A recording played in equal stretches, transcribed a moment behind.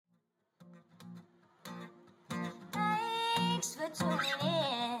tuning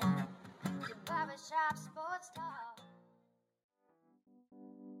in to Barbershop Sports Talk.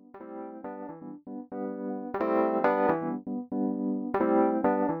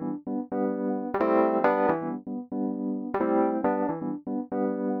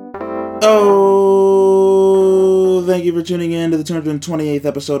 Oh, thank you for tuning in to the 228th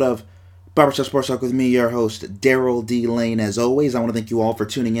episode of Barbershop Sports Talk with me, your host, Daryl D. Lane. As always, I want to thank you all for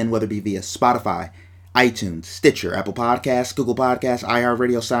tuning in, whether it be via Spotify, iTunes, Stitcher, Apple Podcasts, Google Podcasts,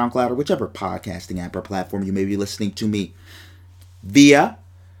 iHeartRadio, SoundCloud, or whichever podcasting app or platform you may be listening to me via.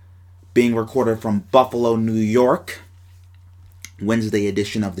 Being recorded from Buffalo, New York. Wednesday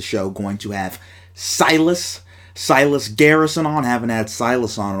edition of the show going to have Silas Garrison on. Haven't had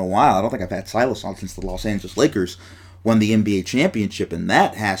Silas on in a while. I don't think I've had Silas on since the Los Angeles Lakers won the NBA championship, and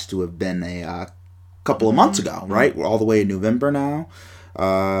that has to have been a couple of months ago, right? We're all the way in November now.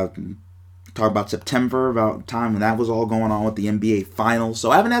 Talk about September, about time when that was all going on with the NBA Finals.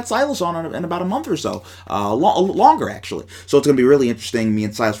 So I haven't had Silas on in about a month or so. Longer, actually. So it's going to be really interesting. Me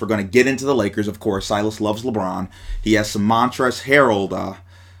and Silas, we're going to get into the Lakers, of course. Silas loves LeBron. He has some mantras, Harold,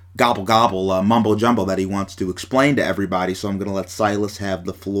 gobble, mumbo jumbo that he wants to explain to everybody. So I'm going to let Silas have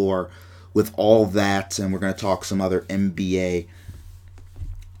the floor with all that, and we're going to talk some other NBA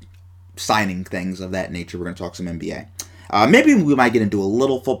signing things of that nature. We're going to talk some NBA. Maybe we might get into a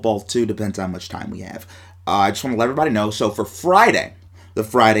little football too, depends on how much time we have. I just want to let everybody know, so for Friday, the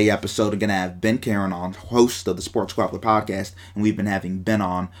Friday episode, I'm going to have Ben Karen on, host of the Sports Coupler podcast, and we've been having Ben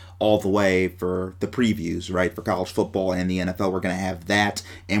on all the way for the previews, right, for college football and the NFL. We're going to have that,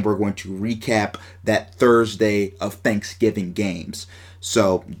 and we're going to recap that Thursday of Thanksgiving games.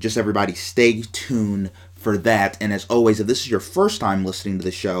 So just everybody stay tuned for that. And as always, if this is your first time listening to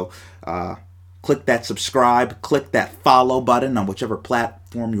the show, click that subscribe, click that follow button on whichever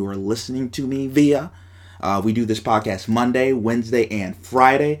platform you are listening to me via. We do this podcast Monday, Wednesday, and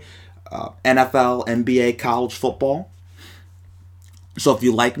Friday. NFL, NBA, college football. So if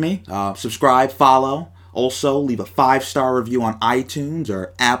you like me, subscribe, follow. Also, leave a 5-star review on iTunes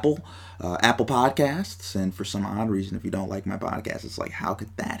or Apple Podcasts. And for some odd reason, if you don't like my podcast, it's like, how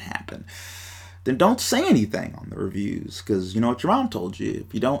could that happen? Then don't say anything on the reviews, because you know what your mom told you.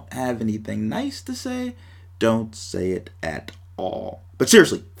 If you don't have anything nice to say, don't say it at all. But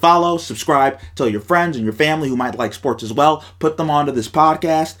seriously, follow, subscribe, tell your friends and your family who might like sports as well. Put them onto this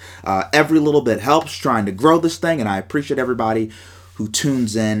podcast. Every little bit helps trying to grow this thing, and I appreciate everybody who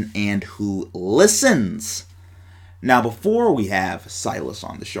tunes in and who listens. Now, before we have Silas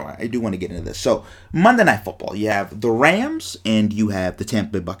on the show, I do want to get into this. So, Monday Night Football, you have the Rams and you have the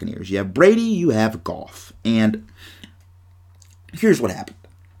Tampa Bay Buccaneers. You have Brady, you have Goff. And here's what happened.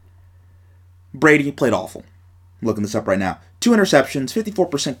 Brady played awful. I'm looking this up right now. 2 interceptions,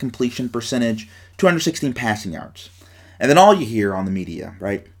 54% completion percentage, 216 passing yards. And then all you hear on the media,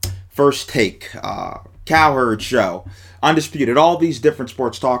 right? First Take, Cowherd Show, Undisputed, all these different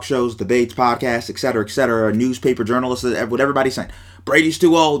sports talk shows, debates, podcasts, etc., newspaper journalists, what everybody's saying. Brady's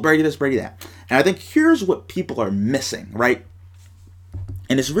too old, Brady this, Brady that. And I think here's what people are missing, right?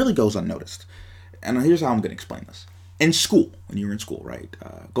 And this really goes unnoticed. And here's how I'm going to explain this. In school, when you were in school, right?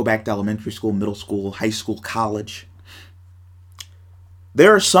 Go back to elementary school, middle school, high school, college.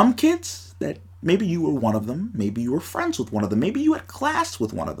 There are some kids that maybe you were one of them, maybe you were friends with one of them, maybe you had class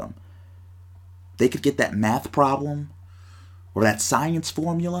with one of them. They could get that math problem or that science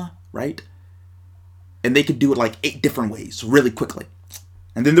formula, right? And they could do it like 8 different ways really quickly.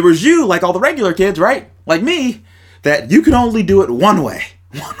 And then there was you, like all the regular kids, right? Like me, that you can only do it one way.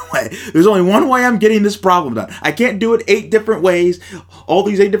 One way. There's only one way I'm getting this problem done. I can't do it 8 different ways. All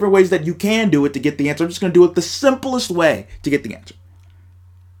these 8 different ways that you can do it to get the answer. I'm just going to do it the simplest way to get the answer.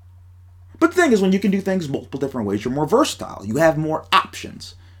 But the thing is, when you can do things multiple different ways, you're more versatile. You have more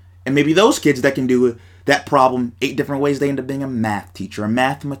options. And maybe those kids that can do that problem 8 different ways, they end up being a math teacher, a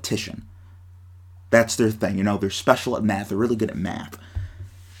mathematician. That's their thing. You know, they're special at math. They're really good at math.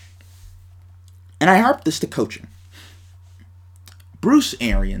 And I harp this to coaching. Bruce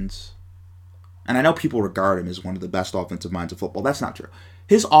Arians, and I know people regard him as one of the best offensive minds of football. That's not true.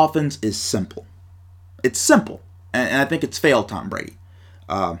 His offense is simple. It's simple. And I think it's failed Tom Brady.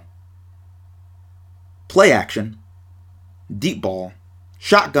 Play action, deep ball,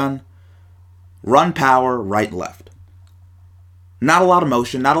 shotgun, run power, right and left. Not a lot of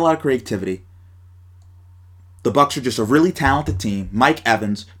motion, not a lot of creativity. The Bucs are just a really talented team. Mike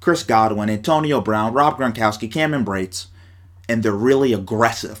Evans, Chris Godwin, Antonio Brown, Rob Gronkowski, Cameron Brates, and they're really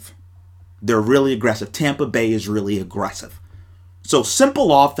aggressive. They're really aggressive. Tampa Bay is really aggressive. So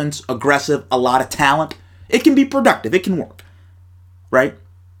simple offense, aggressive, a lot of talent. It can be productive. It can work, right?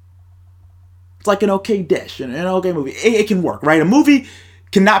 It's like an okay dish and an okay movie. It can work, right? A movie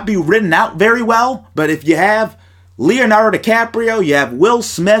cannot be written out very well, but if you have Leonardo DiCaprio, you have Will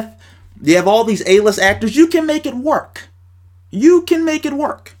Smith, you have all these A-list actors, you can make it work. You can make it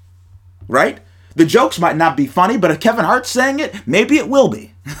work, right? The jokes might not be funny, but if Kevin Hart's saying it, maybe it will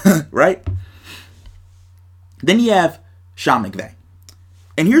be, right? Then you have Sean McVay.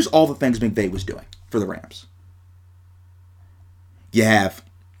 And here's all the things McVay was doing for the Rams. You have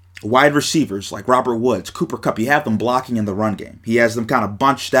wide receivers like Robert Woods, Cooper Kupp. You have them blocking in the run game. He has them kind of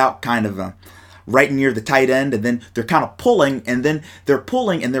bunched out, kind of right near the tight end, and then they're kind of pulling, and then they're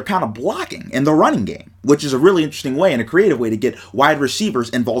pulling, and they're kind of blocking in the running game, which is a really interesting way and a creative way to get wide receivers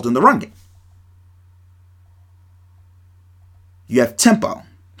involved in the run game. You have tempo,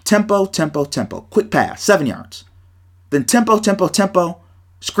 quick pass, 7 yards. Then tempo,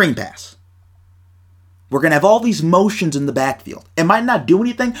 screen pass. We're going to have all these motions in the backfield. It might not do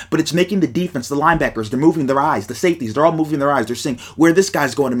anything, but it's making the defense, the linebackers, they're moving their eyes. The safeties, they're all moving their eyes. They're seeing where this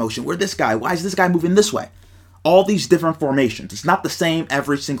guy's going in motion, where this guy, why is this guy moving this way? All these different formations. It's not the same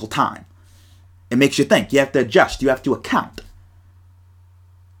every single time. It makes you think. You have to adjust. You have to account.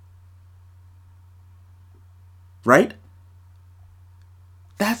 Right?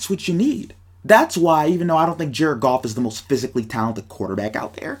 That's what you need. That's why, even though I don't think Jared Goff is the most physically talented quarterback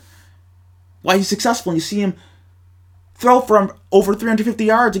out there, why he's successful, and you see him throw from over 350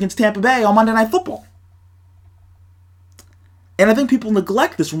 yards against Tampa Bay on Monday Night Football. And I think people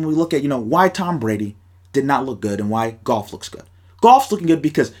neglect this when we look at, why Tom Brady did not look good and why Goff looks good. Goff's looking good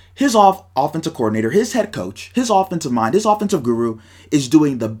because his offensive coordinator, his head coach, his offensive mind, his offensive guru is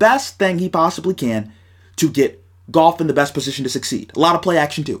doing the best thing he possibly can to get Goff in the best position to succeed. A lot of play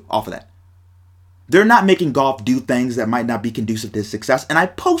action too off of that. They're not making Goff do things that might not be conducive to his success. And I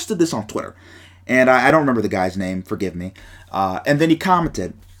posted this on Twitter. And I don't remember the guy's name, forgive me. And then he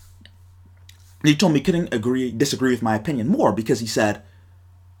commented. And he told me he couldn't disagree with my opinion more because he said,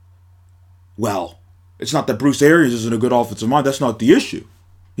 well, it's not that Bruce Arians isn't a good offensive mind. That's not the issue.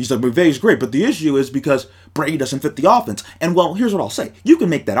 He's like, McVay's great. But the issue is because Brady doesn't fit the offense. And well, here's what I'll say. You can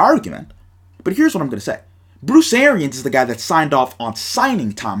make that argument. But here's what I'm going to say. Bruce Arians is the guy that signed off on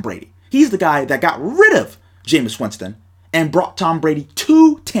signing Tom Brady. He's the guy that got rid of Jameis Winston and brought Tom Brady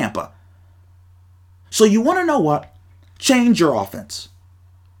to Tampa. So you want to know what? Change your offense.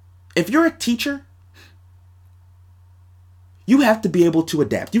 If you're a teacher, you have to be able to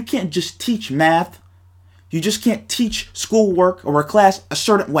adapt. You can't just teach math. You just can't teach schoolwork or a class a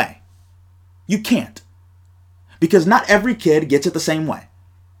certain way. You can't. Because not every kid gets it the same way.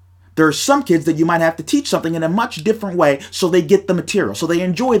 There are some kids that you might have to teach something in a much different way so they get the material, so they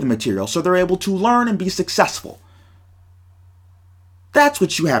enjoy the material, so they're able to learn and be successful. That's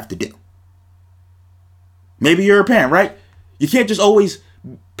what you have to do. Maybe you're a parent, right? You can't just always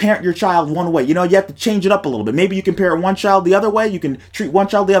parent your child one way. You have to change it up a little bit. Maybe you can parent one child the other way. You can treat one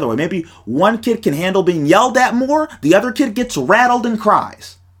child the other way. Maybe one kid can handle being yelled at more. The other kid gets rattled and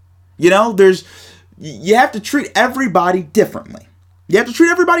cries. You have to treat everybody differently. You have to treat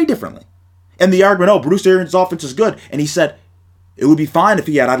everybody differently. And the argument, Bruce Arians' offense is good. And he said, it would be fine if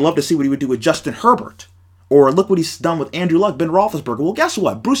he had. I'd love to see what he would do with Justin Herbert. Or look what he's done with Andrew Luck, Ben Roethlisberger. Well, guess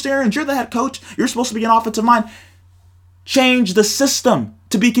what? Bruce Arians, you're the head coach. You're supposed to be an offensive mind. Change the system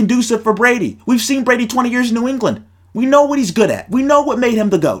to be conducive for Brady. We've seen Brady 20 years in New England. We know what he's good at. We know what made him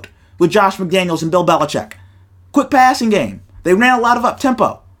the GOAT with Josh McDaniels and Bill Belichick. Quick passing game. They ran a lot of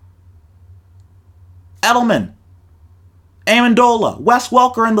up-tempo. Edelman. Amendola, Wes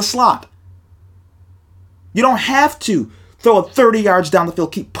Welker in the slot. You don't have to throw it 30 yards down the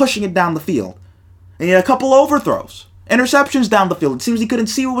field, keep pushing it down the field. And you had a couple overthrows, interceptions down the field. It seems he couldn't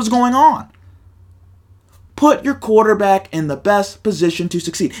see what was going on. Put your quarterback in the best position to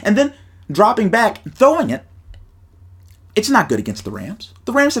succeed. And then dropping back and throwing it, it's not good against the Rams.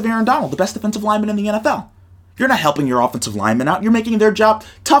 The Rams have Aaron Donald, the best defensive lineman in the NFL. You're not helping your offensive linemen out. You're making their job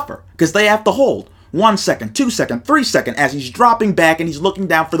tougher because they have to hold 1 second, 2 second, 3 second as he's dropping back and he's looking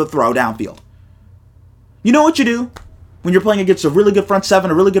down for the throw downfield. You know what you do when you're playing against a really good front seven,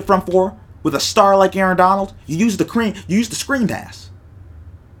 a really good front four with a star like Aaron Donald? You use the screen pass.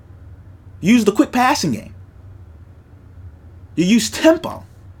 You use the quick passing game. You use tempo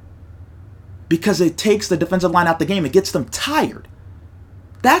because it takes the defensive line out the game. It gets them tired.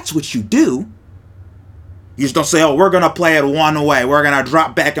 That's what you do. You just don't say, we're going to play it one way. We're going to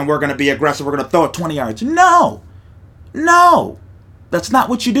drop back and we're going to be aggressive. We're going to throw it 20 yards. No. That's not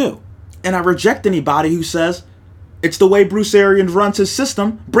what you do. And I reject anybody who says it's the way Bruce Arians runs his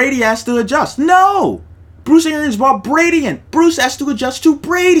system. Brady has to adjust. No. Bruce Arians brought Brady in. Bruce has to adjust to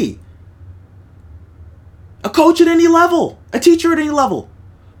Brady. A coach at any level. A teacher at any level.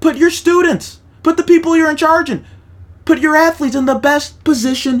 Put your students. Put the people you're in charge in. Put your athletes in the best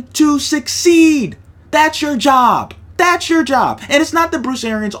position to succeed. That's your job. That's your job. And it's not that Bruce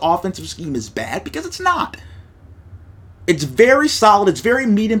Arians' offensive scheme is bad, because it's not. It's very solid. It's very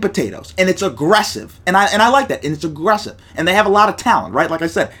meat and potatoes, and it's aggressive. And I like that. And it's aggressive. And they have a lot of talent, right? Like I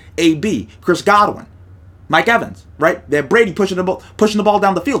said, AB, Chris Godwin, Mike Evans, right? They have Brady pushing the ball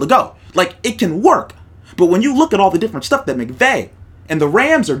down the field to go. Like, it can work. But when you look at all the different stuff that McVay and the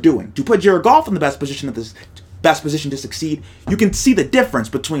Rams are doing to put Jared Goff in the best position to succeed, you can see the difference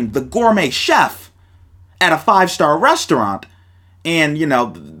between the gourmet chef at a 5-star restaurant and,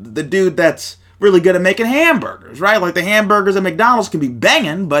 the dude that's really good at making hamburgers, right? Like, the hamburgers at McDonald's can be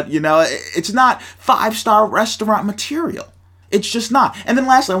banging, but, it's not 5-star restaurant material. It's just not. And then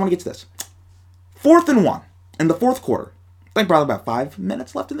lastly, I want to get to this. 4th and 1 in the fourth quarter. I think probably about 5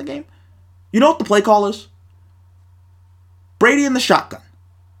 minutes left in the game. You know what the play call is? Brady in the shotgun.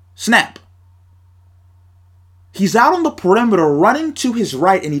 Snap. He's out on the perimeter running to his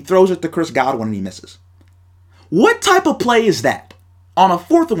right, and he throws it to Chris Godwin and he misses. What type of play is that? On a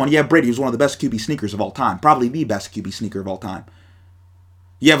 4th and 1, you have Brady, who's one of the best QB sneakers of all time. Probably the best QB sneaker of all time.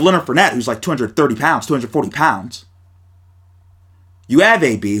 You have Leonard Fournette, who's like 230 pounds, 240 pounds. You have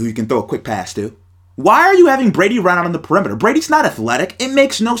AB, who you can throw a quick pass to. Why are you having Brady run out on the perimeter? Brady's not athletic. It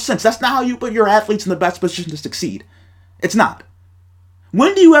makes no sense. That's not how you put your athletes in the best position to succeed. It's not.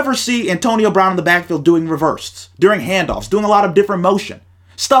 When do you ever see Antonio Brown in the backfield doing reverses, during handoffs, doing a lot of different motion?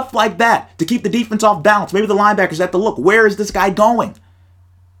 Stuff like that to keep the defense off balance. Maybe the linebackers have to look, where is this guy going?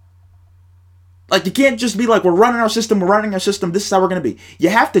 Like, you can't just be like, we're running our system, this is how we're going to be. You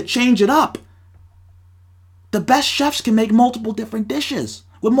have to change it up. The best chefs can make multiple different dishes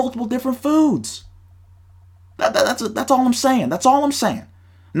with multiple different foods. That's all I'm saying. That's all I'm saying.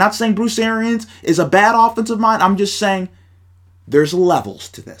 I'm not saying Bruce Arians is a bad offensive mind. I'm just saying there's levels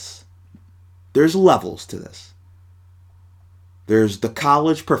to this. There's levels to this. There's the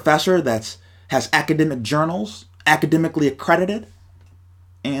college professor that has academic journals, academically accredited.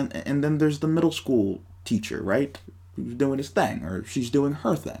 And then there's the middle school teacher, right? Who's doing his thing, or she's doing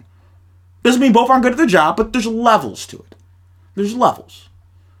her thing. Doesn't mean both aren't good at their job, but there's levels to it. There's levels.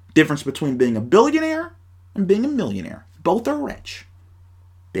 Difference between being a billionaire and being a millionaire. Both are rich.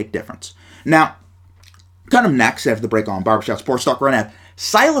 Big difference. Now, kind of next, after the break on Barbershop Sports Talk, we're going to have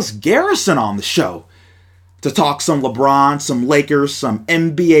Silas Garrison on the show to talk some LeBron, some Lakers, some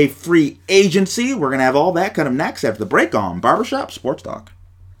NBA free agency. We're going to have all that kind of next after the break on Barbershop Sports Talk.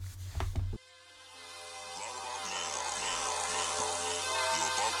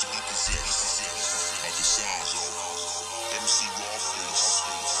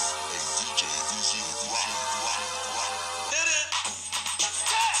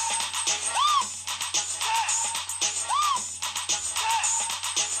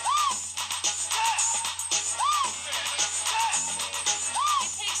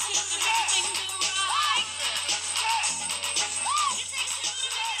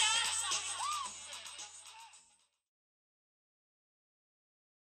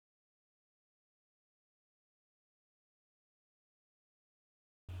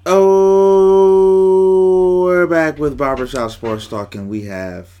 Oh, we're back with Barbershop Sports Talk, and we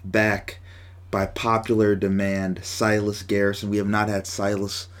have back, by popular demand, Silas Garrison. We have not had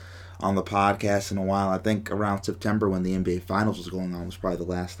Silas on the podcast in a while. I think around September, when the NBA Finals was going on, was probably the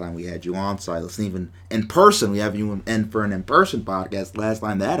last time we had you on, Silas. And even in person, we have you in for an in-person podcast. Last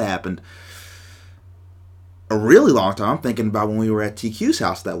time that happened, a really long time. I'm thinking about when we were at TQ's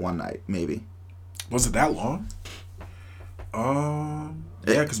house that one night, maybe. Was it that long?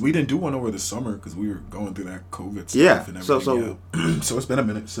 Yeah, because we didn't do one over the summer because we were going through that COVID stuff and everything. So it's been a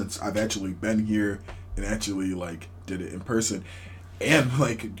minute since I've actually been here and actually did it in person. And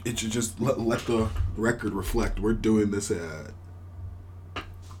it should just let the record reflect. We're doing this at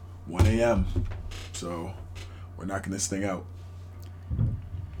 1 a.m. So we're knocking this thing out.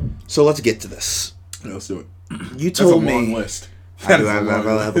 So let's get to this. Yeah, let's do it. You told me. That's a long list. I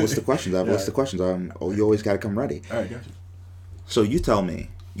have a list of questions. You always got to come ready. All right, got you. So you told me,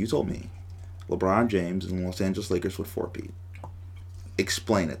 LeBron James and the Los Angeles Lakers would four-peat.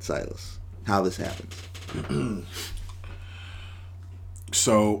 Explain it, Silas, how this happens.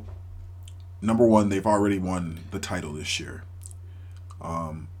 So, number one, they've already won the title this year.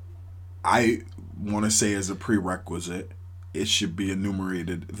 I want to say as a prerequisite, it should be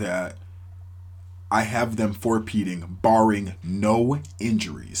enumerated that I have them four-peating, barring no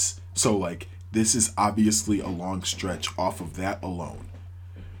injuries. So, this is obviously a long stretch off of that alone.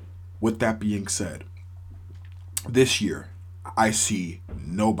 With that being said, this year, I see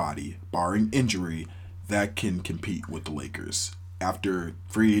nobody, barring injury, that can compete with the Lakers. after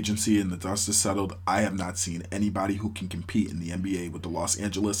free agency and the dust is settled, I have not seen anybody who can compete in the NBA with the Los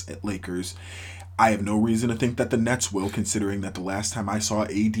Angeles Lakers. I have no reason to think that the Nets will, considering that the last time I saw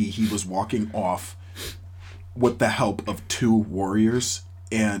AD, he was walking off with the help of 2 Warriors,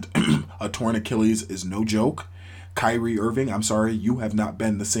 and a torn Achilles is no joke. Kyrie Irving, I'm sorry, you have not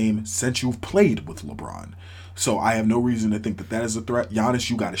been the same since you've played with LeBron. So I have no reason to think that that is a threat. Giannis,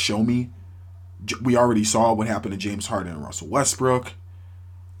 you got to show me. We already saw what happened to James Harden and Russell Westbrook.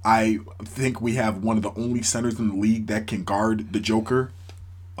 I think we have one of the only centers in the league that can guard the Joker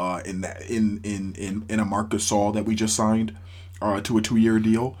in a Marc Gasol that we just signed to a 2-year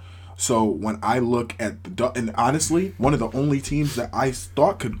deal. So when I look at and honestly, one of the only teams that I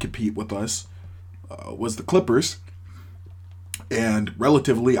thought could compete with us was the Clippers. And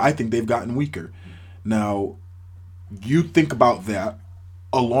relatively, I think they've gotten weaker. Now, you think about that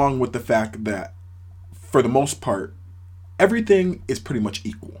along with the fact that, for the most part, everything is pretty much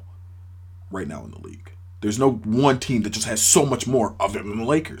equal right now in the league. There's no one team that just has so much more other than the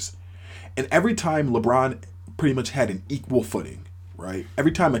Lakers. And every time LeBron pretty much had an equal footing, right?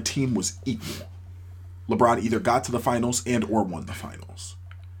 Every time a team was equal, LeBron either got to the finals and or won the finals.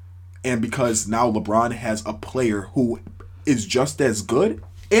 And because now LeBron has a player who is just as good,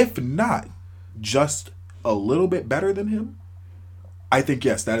 if not just a little bit better than him, I think,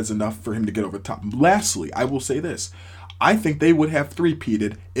 yes, that is enough for him to get over the top. Lastly, I will say this. I think they would have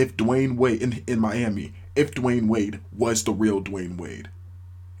three-peated if Dwayne Wade, in Miami, if Dwayne Wade was the real Dwayne Wade.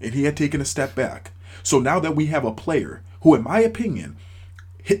 And he had taken a step back. So now that we have a player who, in my opinion,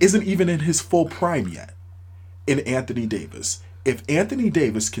 isn't even in his full prime yet, in Anthony Davis. If Anthony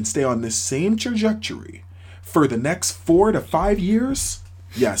Davis can stay on this same trajectory for the next 4 to 5 years,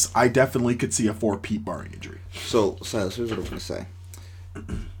 yes, I definitely could see a 4-peat barring injury. So, Silas, here's what I'm going to say.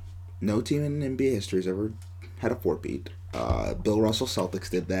 No team in NBA history has ever had a 4-peat. Bill Russell Celtics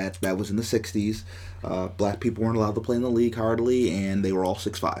did that. That was in the 60s. Black people weren't allowed to play in the league hardly, and they were all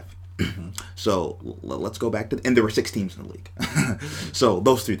 6'5". So let's go back to... And there were 6 teams in the league. So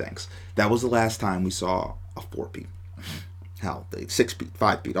those 3 things. That was the last time we saw a 4-peat. Hell, 6-peat,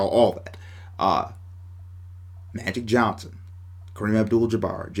 5-peat, all that. Magic Johnson, Kareem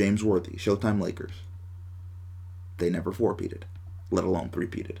Abdul-Jabbar, James Worthy, Showtime Lakers. They never 4-peated, let alone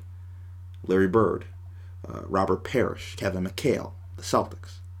 3-peated. Larry Bird, Robert Parrish, Kevin McHale, the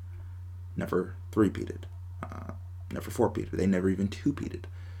Celtics. Never 3-peated. Never 4-peated. They never even 2-peated.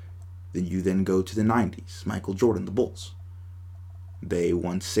 Then you go to the 90s. Michael Jordan, the Bulls. They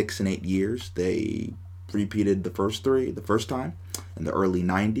won 6 and 8 years. They 3-peated the first time in the early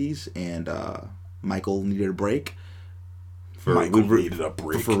 90s, and Michael needed a break. Michael needed a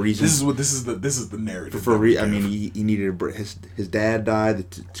break. For reasons. This is the narrative. He needed a break. His dad died.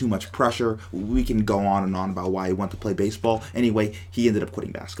 Too much pressure. We can go on and on about why he wanted to play baseball. Anyway, he ended up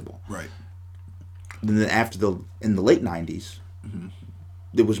quitting basketball. Right. Then in the late 90s,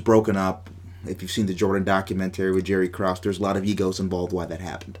 it was broken up. If you've seen the Jordan documentary with Jerry Krause, there's a lot of egos involved why that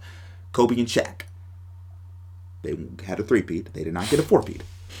happened. Kobe and Shaq. They had a 3-peat. They did not get a 4-peat.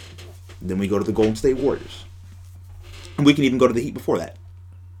 Then we go to the Golden State Warriors. And we can even go to the Heat before that.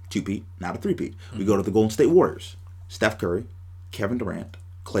 2-peat, not a 3-peat. We go to the Golden State Warriors. Steph Curry, Kevin Durant,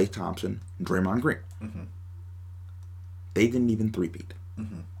 Klay Thompson, and Draymond Green. They didn't even 3-peat.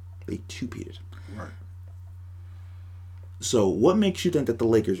 They 2-peated. Right. So what makes you think that the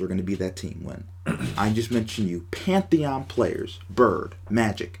Lakers are going to be that team when I just mentioned you Pantheon players, Bird,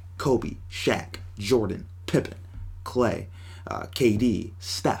 Magic, Kobe, Shaq, Jordan, Pippen, Klay, KD,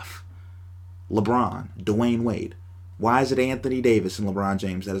 Steph, LeBron, Dwayne Wade. Why is it Anthony Davis and LeBron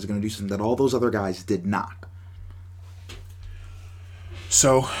James that is going to do something that all those other guys did not?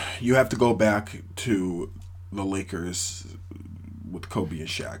 So you have to go back to the Lakers with Kobe and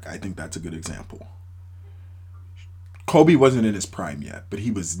Shaq. I think that's a good example. Kobe wasn't in his prime yet, but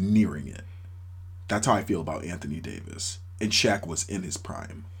he was nearing it. That's how I feel about Anthony Davis. And Shaq was in his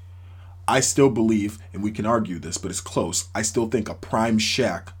prime. I still believe, and we can argue this, but it's close, I still think a prime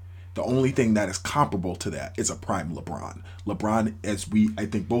Shaq, the only thing that is comparable to that is a prime LeBron. LeBron, as we, I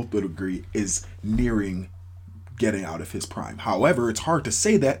think both would agree, is nearing getting out of his prime. However, it's hard to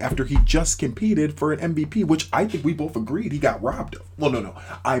say that after he just competed for an MVP, which I think we both agreed he got robbed of. Well, no.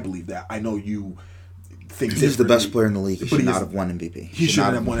 I believe that. I know you think he's the best player in the league. He should not have won MVP. He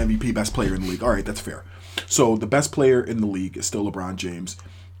shouldn't have won MVP, best player in the league. All right, that's fair. So the best player in the league is still LeBron James.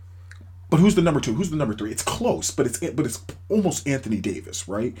 But who's the number 2? Who's the number 3? It's close, but it's almost Anthony Davis,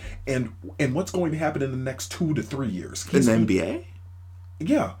 right? And what's going to happen in the next 2 to 3 years? In the NBA?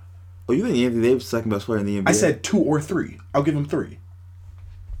 Yeah. Oh, you think Anthony Davis is the second best player in the NBA? I said 2 or 3. I'll give him 3.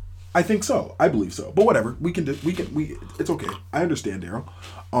 I think so. I believe so. But whatever. We it's okay. I understand,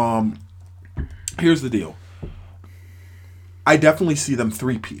 Daryl. Here's the deal. I definitely see them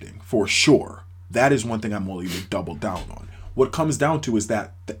three-peating for sure. That is one thing I'm willing to double down on. What it comes down to is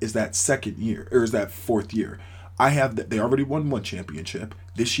that second year, or is that fourth year. I have that they already won one championship.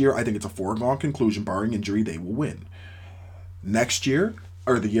 This year, I think it's a foregone conclusion, barring injury, they will win. Next year,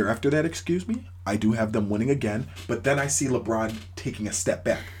 or the year after that, excuse me, I do have them winning again, but then I see LeBron taking a step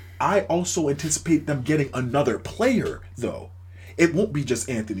back. I also anticipate them getting another player, though. It won't be just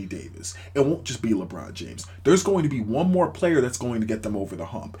Anthony Davis. It won't just be LeBron James. There's going to be one more player that's going to get them over the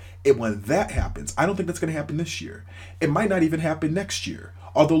hump. And when that happens, I don't think that's going to happen this year. It might not even happen next year.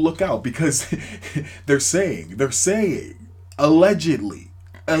 Although look out, because they're saying, allegedly.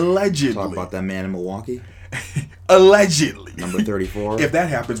 Talk about that man in Milwaukee. Allegedly. Number 34. If that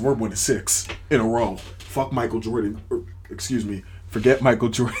happens, we're winning 6 in a row. Fuck Michael Jordan. Forget Michael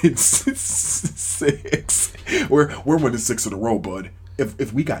Jordan's 6. We're winning 6 in a row, bud.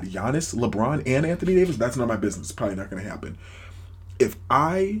 If we got Giannis, LeBron, and Anthony Davis, that's none of my business. It's probably not going to happen. It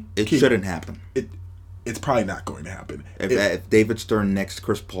shouldn't happen. It's probably not going to happen. If David Stern next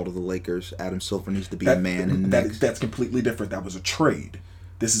Chris Paul to the Lakers, Adam Silver needs to be a man. And that's completely different. That was a trade.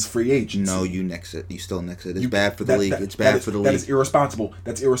 This is free agency. No, you nix it. You still nix it. It's bad for the league. It's bad for the league. That is irresponsible.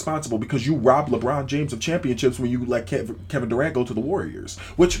 That's irresponsible because you robbed LeBron James of championships when you let Kevin Durant go to the Warriors.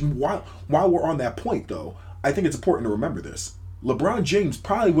 Which, while we're on that point, though, I think it's important to remember this. LeBron James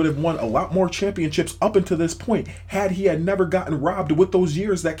probably would have won a lot more championships up until this point had he had never gotten robbed with those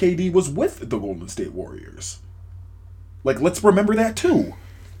years that KD was with the Golden State Warriors. Like, let's remember that, too.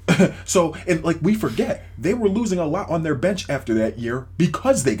 So, and like we forget, they were losing a lot on their bench after that year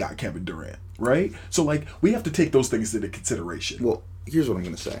because they got Kevin Durant, right? So, like, we have to take those things into consideration. Well, here's what I'm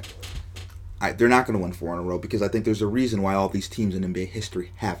going to say. They're not going to win 4 in a row because I think there's a reason why all these teams in NBA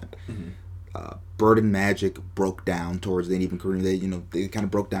history haven't. Mm-hmm. Bird and Magic broke down towards the end, even Kareem. They kind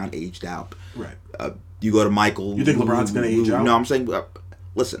of broke down, aged out. Right. You go to Michael. You think LeBron's going to age out? No, I'm saying,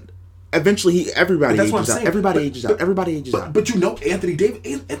 listen. Eventually, everybody ages out. Everybody ages out. But you know, Anthony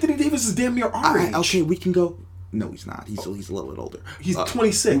Davis is damn near our age. Okay, we can go. No, he's not. He's a little bit older. He's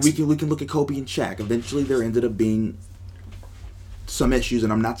 26. We can look at Kobe and Shaq. Eventually, there ended up being some issues,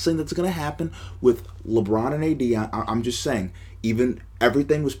 and I'm not saying that's going to happen with LeBron and AD. I'm just saying, even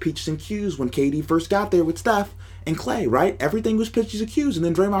everything was peaches and Q's when KD first got there with Steph and Clay, right? Everything was pitches and Q's, and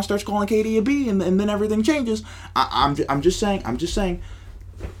then Draymond starts calling KD a B, and then everything changes. I'm just saying.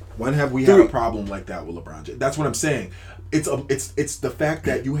 When have we had a problem like that with LeBron James? That's what I'm saying. It's the fact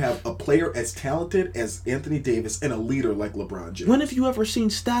that you have a player as talented as Anthony Davis and a leader like LeBron James. When have you ever seen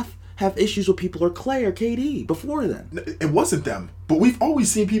Steph have issues with people or Clay or KD before then? It wasn't them. But we've always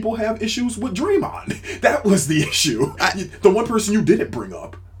seen people have issues with Draymond. That was the issue. The one person you didn't bring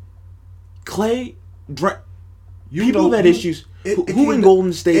up. Clay, people had issues. Who in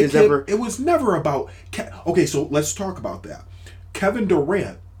Golden State has ever... It was never about... Okay, so let's talk about that. Kevin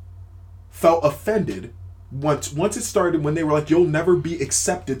Durant felt offended once it started when they were like, you'll never be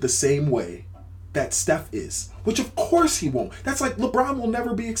accepted the same way that Steph is. Which of course he won't. That's like LeBron will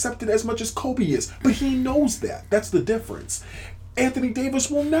never be accepted as much as Kobe is. But he knows that. That's the difference. Anthony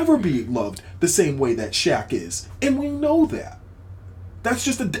Davis will never be loved the same way that Shaq is. And we know that. That's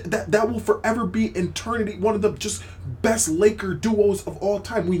just that will forever be eternity. One of the just best Laker duos of all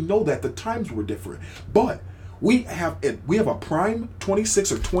time. We know that. The times were different. But we have a prime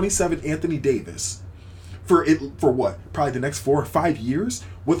 26 or 27 Anthony Davis for what? Probably the next 4 or 5 years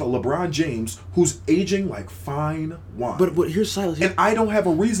with a LeBron James who's aging like fine wine. But here's Silas. And I don't have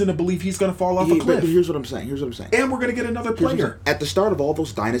a reason to believe he's going to fall off a cliff. But here's what I'm saying. And we're going to get another player. At the start of all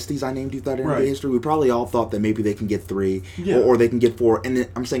those dynasties I named you throughout NBA history, we probably all thought that maybe they can get 3 or they can get 4. And then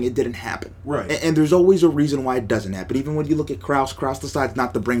I'm saying it didn't happen. Right. And there's always a reason why it doesn't happen. Even when you look at Krause decides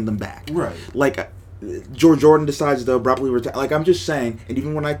not to bring them back. Right. Like... George Jordan decides to abruptly retire. Like, I'm just saying, and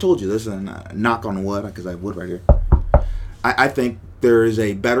even when I told you this, and knock on wood, because I have wood right here, I think there is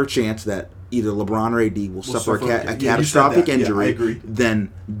a better chance that either LeBron or AD will suffer a catastrophic injury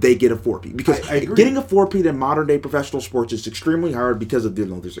than they get a 4-peat. Because getting a 4-peat in modern-day professional sports is extremely hard because of,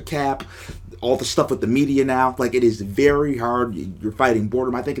 there's a cap, all the stuff with the media now. Like, it is very hard. You're fighting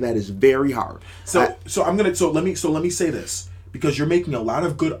boredom. I think that is very hard. So let me say this. Because you're making a lot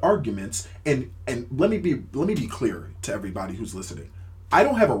of good arguments, and let me be clear to everybody who's listening. I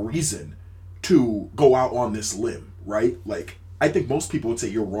don't have a reason to go out on this limb, right? Like, I think most people would say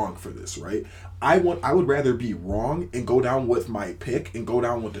you're wrong for this, right? I would rather be wrong and go down with my pick and go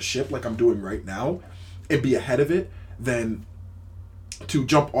down with the ship like I'm doing right now and be ahead of it than to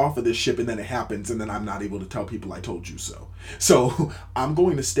jump off of this ship, and then it happens, and then I'm not able to tell people I told you so. So I'm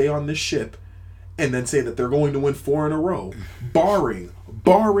going to stay on this ship and then say that they're going to win 4 in a row, barring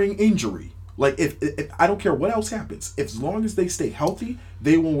injury. Like, if I don't care what else happens, as long as they stay healthy,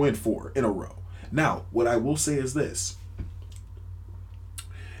 they will win 4 in a row. Now, what I will say is this.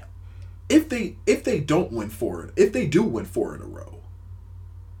 If they don't win 4, if they do win 4 in a row,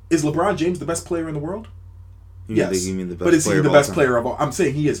 is LeBron James the best player in the world? Yes. You mean the best but is he the best time? player of all? I'm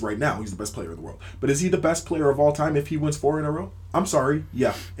saying he is right now. He's the best player in the world. But is he the best player of all time if he wins 4 in a row? I'm sorry.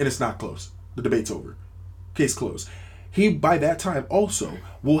 Yeah. And it's not close. The debate's over. Case closed. He, by that time, also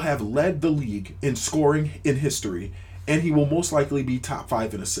will have led the league in scoring in history, and he will most likely be top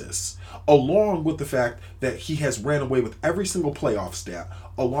 5 in assists, along with the fact that he has ran away with every single playoff stat,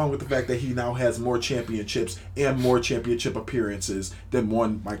 along with the fact that he now has more championships and more championship appearances than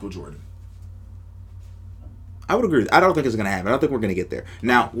one Michael Jordan. I would agree. I don't think it's going to happen. I don't think we're going to get there.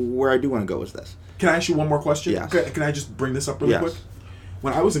 Now, where I do want to go is this. Can I ask you one more question? Yes. Can I just bring this up really quick?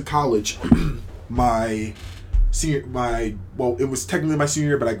 When I was in college, it was technically my senior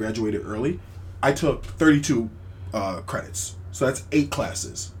year, but I graduated early. I took 32 credits. So that's 8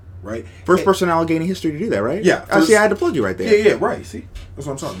 classes, right? First person in Allegheny history to do that, right? Yeah. I had to plug you right there. Yeah, right. See? That's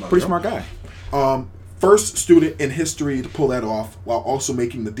what I'm talking about. Pretty smart guy. First student in history to pull that off while also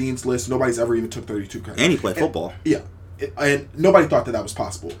making the dean's list. Nobody's ever even took 32 credits. And he played football. Yeah. And nobody thought that was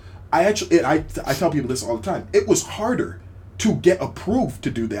possible. I tell people this all the time. It was harder to get approved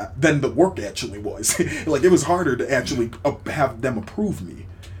to do that than the work actually was. Like, it was harder to actually have them approve me.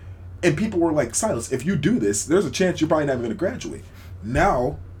 And people were like, Silas, if you do this, there's a chance you're probably not even going to graduate.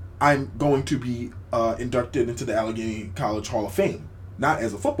 Now, I'm going to be inducted into the Allegheny College Hall of Fame. Not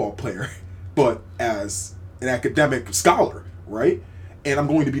as a football player, but as an academic scholar, right? And I'm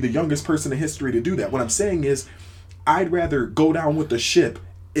going to be the youngest person in history to do that. What I'm saying is, I'd rather go down with the ship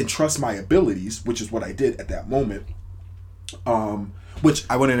and trust my abilities, which is what I did at that moment. Which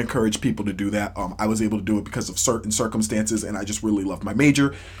I wouldn't encourage people to do that. I was able to do it because of certain circumstances, and I just really loved my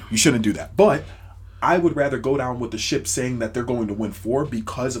major. You shouldn't do that. But I would rather go down with the ship saying that they're going to win 4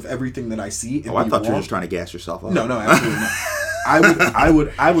 because of everything that I see. And I thought you were just trying to gas yourself up. No, absolutely not.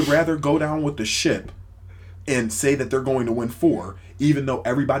 I would rather go down with the ship and say that they're going to win 4, even though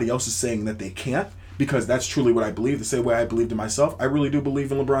everybody else is saying that they can't, because that's truly what I believe. The same way I believed in myself, I really do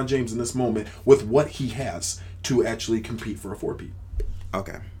believe in LeBron James in this moment with what he has to actually compete for a 4-peat.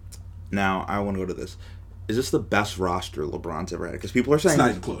 Okay. Now, I want to go to this. Is this the best roster LeBron's ever had? Because people are saying... It's not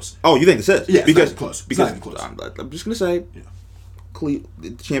even close. Oh, you think this is? Yeah, because, it's not even close. Because, it's not even close. I'm just going to say... Yeah.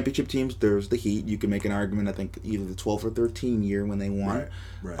 The championship teams, there's the Heat. You can make an argument, I think, either the 12 or 13 year when they won.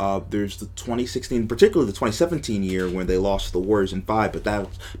 Right. There's the 2016, particularly the 2017 year when they lost to the Warriors in 5, but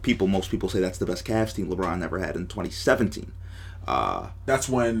most people say that's the best Cavs team LeBron ever had in 2017. That's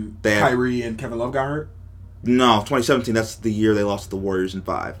when Kyrie and Kevin Love got hurt? No, 2017, that's the year they lost to the Warriors in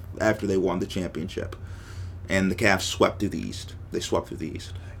 5, after they won the championship. And the Cavs swept through the East. They swept through the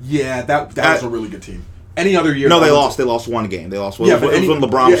East. Yeah, that was a really good team. Any other year? No, they lost. They lost one game. They lost one. It was when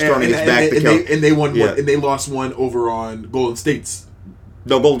LeBron was turning his back to kill. And they won. Yeah. And they lost one over on Golden State's.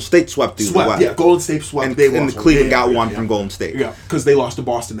 No, Golden State swept through the West. Yeah, Golden State swept. And the Cleveland got one from Golden State. Yeah, because they lost to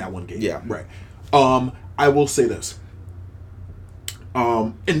Boston that one game. Yeah, right. I will say this.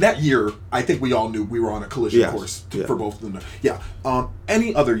 In that year, I think we all knew we were on a collision course for both of them. Yeah.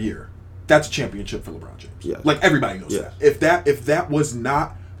 Any other year, that's a championship for LeBron James. Yeah. Like, everybody knows that. If that was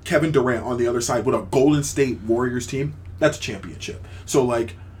not Kevin Durant on the other side with a Golden State Warriors team, that's a championship. So,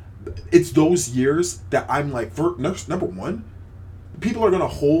 like, it's those years that I'm like, for number one, people are going to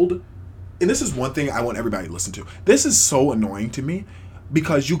hold, and this is one thing I want everybody to listen to. This is so annoying to me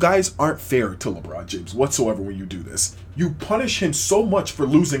because you guys aren't fair to LeBron James whatsoever when you do this. You punish him so much for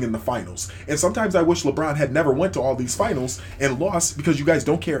losing in the finals. And sometimes I wish LeBron had never went to all these finals and lost because you guys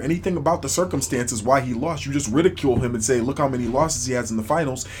don't care anything about the circumstances why he lost. You just ridicule him and say, look how many losses he has in the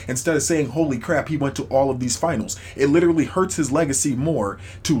finals, instead of saying, holy crap, he went to all of these finals. It literally hurts his legacy more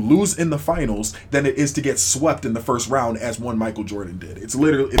to lose in the finals than it is to get swept in the first round as one Michael Jordan did. It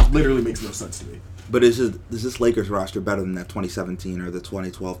literally makes no sense to me. But is this Lakers roster better than that 2017 or the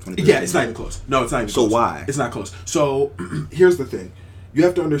 2012, 2013? Yeah, it's not even close. No, it's not even close. So why? It's not close. So here's the thing. You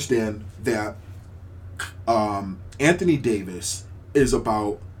have to understand that Anthony Davis is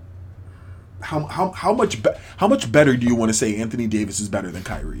about how much better do you want to say Anthony Davis is better than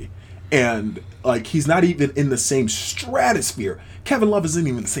Kyrie? And, like, he's not even in the same stratosphere. Kevin Love isn't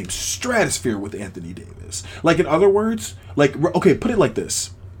even in the same stratosphere with Anthony Davis. Like, in other words, like, okay, put it like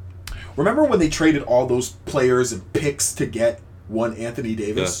this. Remember when they traded all those players and picks to get one Anthony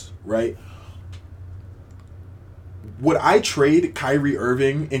Davis, right? Would I trade Kyrie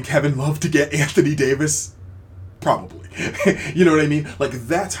Irving and Kevin Love to get Anthony Davis? Probably. You know what I mean? Like,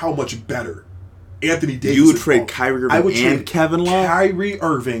 that's how much better Anthony Davis. You would trade Kyrie Irving and Kevin Love? Kyrie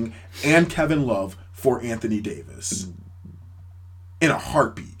Irving and Kevin Love for Anthony Davis. In a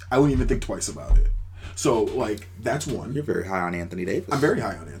heartbeat. I wouldn't even think twice about it. So, like, that's one. You're very high on Anthony Davis. I'm very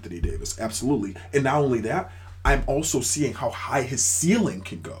high on Anthony Davis. Absolutely. And not only that, I'm also seeing how high his ceiling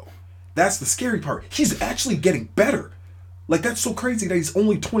can go. That's the scary part. He's actually getting better. Like, that's so crazy that he's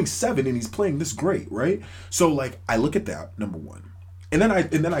only 27 and he's playing this great, right? So, like, I look at that, number one. And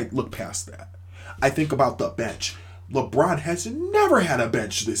then I look past that. I think about the bench. LeBron has never had a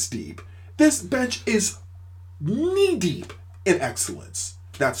bench this deep. This bench is knee-deep in excellence.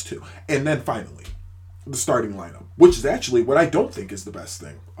 That's two. And then finally, the starting lineup, which is actually what I don't think is the best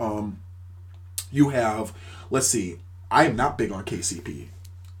thing. You have, let's see, I am not big on KCP.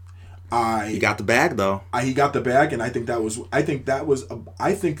 He got the bag though. He got the bag, and I think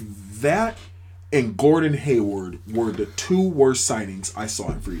that and Gordon Hayward were the two worst signings I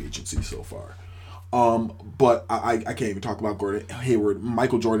saw in free agency so far. But I can't even talk about Gordon Hayward.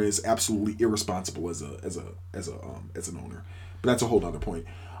 Michael Jordan is absolutely irresponsible as an owner. But that's a whole other point.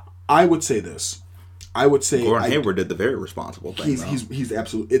 I would say this. Gordon Hayward did the very responsible thing. He's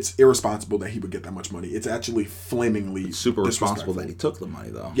absolutely. It's irresponsible that he would get that much money. It's actually flamingly super responsible that he took the money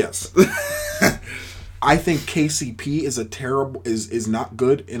though. Yes. I think KCP is not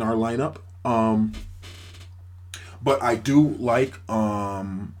good in our lineup. But I do like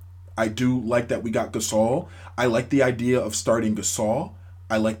that we got Gasol. I like the idea of starting Gasol.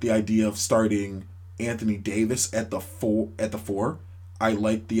 I like the idea of starting Anthony Davis at the four. I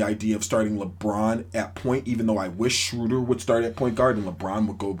like the idea of starting LeBron at point, even though I wish Schroeder would start at point guard and LeBron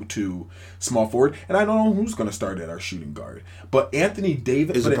would go to small forward. And I don't know who's going to start at our shooting guard. But Anthony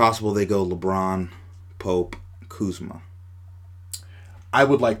Davis... Is it possible they go LeBron, Pope, Kuzma? I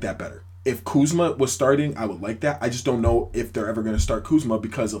would like that better. If Kuzma was starting, I would like that. I just don't know if they're ever going to start Kuzma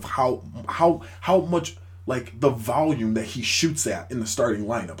because of how much, like, the volume that he shoots at in the starting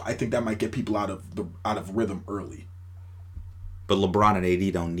lineup. I think that might get people out of rhythm early. But LeBron and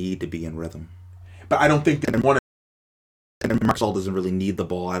AD don't need to be in rhythm. But I don't think that one. And Marc Gasol doesn't really need the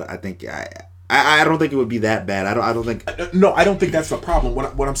ball. I think I don't think it would be that bad. I don't think. No, I don't think that's the problem.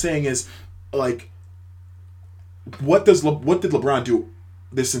 What I'm saying is, like, what did LeBron do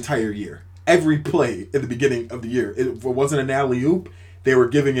this entire year? Every play at the beginning of the year, it wasn't an alley-oop. They were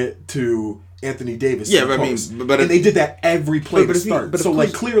giving it to Anthony Davis. Yeah, but and they did that every play to start. So,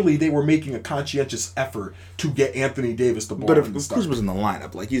 like, clearly they were making a conscientious effort to get Anthony Davis the ball. But if Kuzma's in the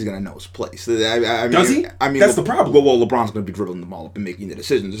lineup, like, he's gonna know his place. Does he? I mean, that's the problem. Well, LeBron's gonna be dribbling the ball up and making the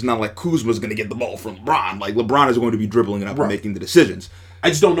decisions. It's not like Kuzma's gonna get the ball from LeBron. Like, LeBron is going to be dribbling it up and making the decisions. I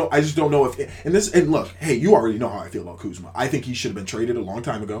just don't know if and look, hey, you already know how I feel about Kuzma. I think he should have been traded a long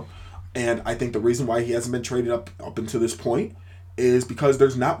time ago, and I think the reason why he hasn't been traded up until this point is because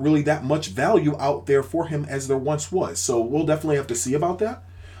there's not really that much value out there for him as there once was. So we'll definitely have to see about that.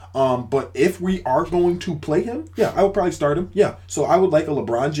 But if we are going to play him, yeah, I would probably start him. Yeah. So I would like a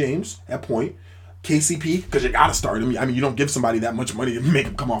LeBron James at point. KCP, because you got to start him. I mean, you don't give somebody that much money to make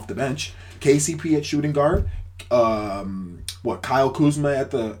him come off the bench. KCP at shooting guard. Kyle Kuzma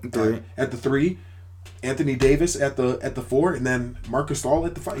at the 3. Anthony Davis at the 4, and then Marc Gasol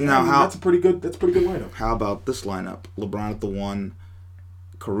at the 5. That's a pretty good lineup. How about this lineup? LeBron at the 1,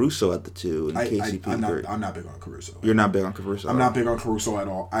 Caruso at the 2, and KCP I'm 3. I'm not big on Caruso. You're not big on Caruso? I'm not big on Caruso at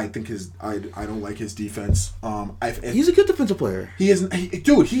all. I think I don't like his defense. He's a good defensive player. He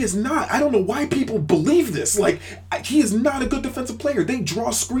is not. I don't know why people believe this. Like, he is not a good defensive player. They draw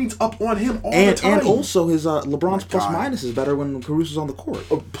screens up on him all the time. And also his LeBron's plus minus is better when Caruso's on the court.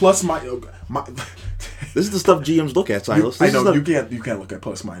 This is the stuff GMs look at, Silas. You can't look at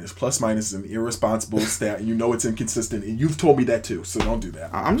plus minus. Plus minus is an irresponsible stat, and you know it's inconsistent. And you've told me that too, so don't do that.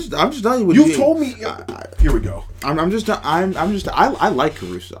 I'm just telling you what you've told me. Here we go. I like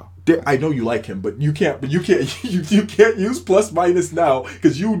Caruso. I know you like him, but you can't use plus minus now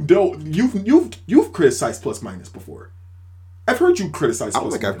because you've criticized plus minus before. I've heard you criticize. I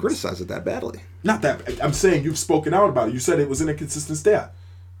don't think I've criticized it that badly. Not that. I'm saying you've spoken out about it. You said it was an inconsistent stat.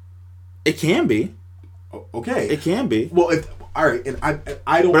 It can be. Okay. It can be. Well, all right, and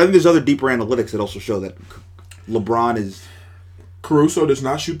I don't. But I think there's other deeper analytics that also show that LeBron is. Caruso does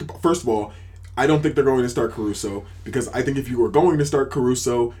not shoot the. First of all, I don't think they're going to start Caruso because I think if you were going to start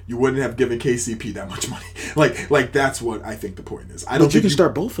Caruso, you wouldn't have given KCP that much money. Like that's what I think the point is. But you can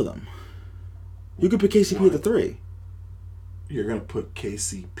start both of them. You could put KCP at the 3. You're gonna put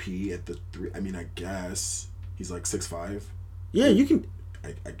KCP at the 3. I mean, I guess he's like 6'5". Yeah, you can.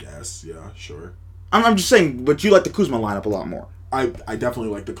 I guess, yeah, sure. I'm just saying, but you like the Kuzma lineup a lot more. I definitely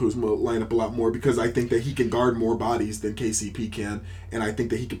like the Kuzma lineup a lot more because I think that he can guard more bodies than KCP can, and I think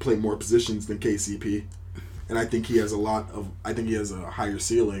that he can play more positions than KCP, and I think he has a higher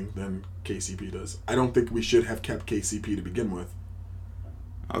ceiling than KCP does. I don't think we should have kept KCP to begin with.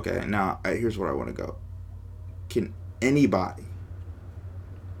 Okay, now here's where I want to go. Can anybody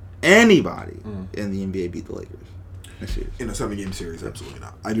in the NBA beat the Lakers? In a 7-game series, absolutely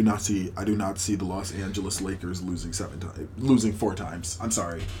not. I do not see the Los Angeles Lakers losing 4 times. I'm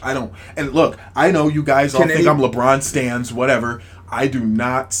sorry. I don't. And look, I know you guys all think I'm LeBron stans, whatever. I do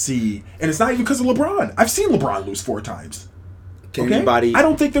not see, and it's not even because of LeBron. I've seen LeBron lose 4 times. Can anybody? I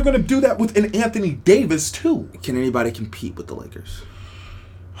don't think they're going to do that with an Anthony Davis too. Can anybody compete with the Lakers?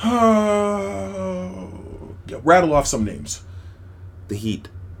 Yeah, rattle off some names. The Heat.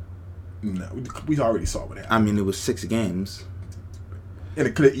 No, we already saw what happened. I mean, it was 6 games. And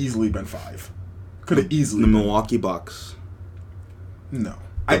it could have easily been 5. Could have easily been. The Milwaukee Bucks. No.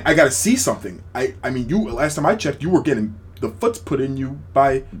 I got to see something. I mean, last time I checked, you were getting the foots put in you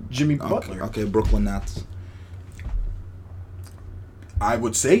by Jimmy Butler. Okay, Brooklyn Nets. I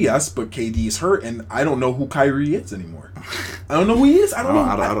would say yes, but KD is hurt, and I don't know who Kyrie is anymore. I don't know who he is. I don't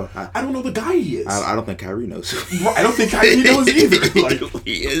know the guy he is. I don't think Kyrie knows. I don't think Kyrie knows either.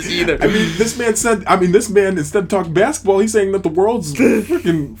 He is either. I mean, this man instead of talking basketball, he's saying that the world's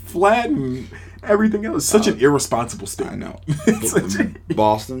freaking flat and everything else. Such an irresponsible statement. I know.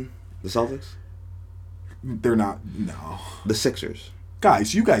 Boston, the Celtics. They're not. No. The Sixers.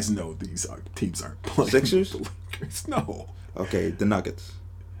 Guys, you guys know these teams aren't playing. Sixers? The Lakers. No. Okay, the Nuggets.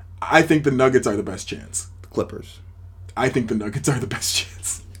 I think the Nuggets are the best chance. The Clippers. I think the Nuggets are the best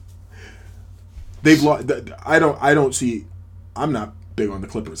chance. They've lost. I don't see. I'm not big on the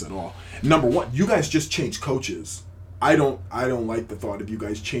Clippers at all. Number one, you guys just changed coaches. I don't like the thought of you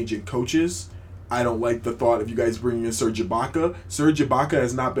guys changing coaches. I don't like the thought of you guys bringing in Serge Ibaka. Serge Ibaka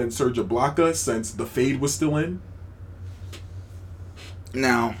has not been Serge Ibaka since the fade was still in.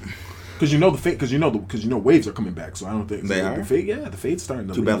 Now. Because you know waves are coming back, so I don't think they are. The fade's starting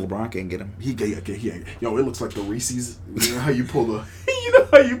to. Too bad LeBron can't get him. He yo, it looks like the Reese's. You know how you pull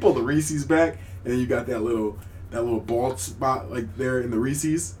the Reese's back, and then you got that little bald spot like there in the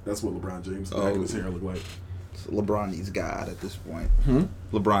Reese's. That's what LeBron James' back of his hair look like. So LeBron needs God at this point. Hmm?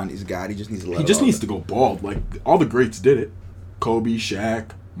 LeBron needs God. He just needs to. He just needs to go bald. Like all the greats did it. Kobe,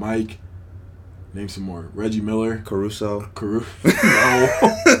 Shaq, Mike. Name some more. Reggie Miller. Caruso.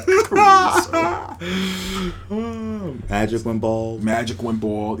 No. Magic went bald.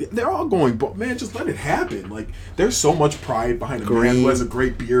 They're all going bald. Man, just let it happen. Like, there's so much pride behind a man who has a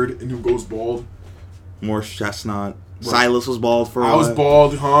great beard and who goes bald. Morris Chestnut. Right. Silas was bald for a while. I was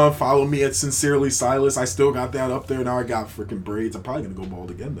bald, huh? Follow me at Sincerely Silas. I still got that up there. Now I got freaking braids. I'm probably going to go bald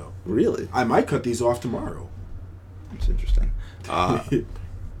again, though. Really? I might cut these off tomorrow. That's interesting.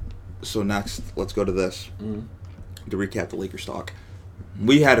 So next, let's go to this. To recap the Lakers talk.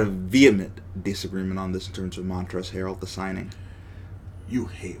 We had a vehement disagreement on this in terms of Montrezl Harrell, the signing. You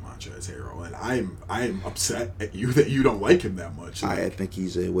hate Montrezl Harrell, and I am upset at you that you don't like him that much. I think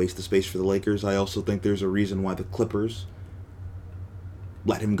he's a waste of space for the Lakers. I also think there's a reason why the Clippers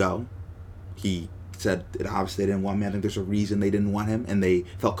let him go. He said it obviously they didn't want him. I think there's a reason they didn't want him, and they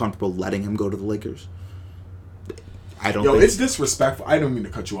felt comfortable letting him go to the Lakers. It's disrespectful. I don't mean to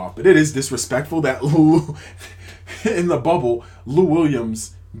cut you off, but it is disrespectful that in the bubble, Lou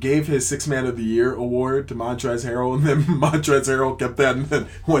Williams gave his 6th Man of the Year award to Montrezl Harrell, and then Montrezl Harrell kept that and then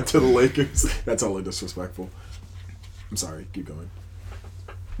went to the Lakers. That's all disrespectful. I'm sorry. Keep going.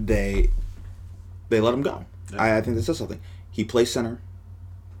 They let him go. Yeah. I think that says something. He plays center.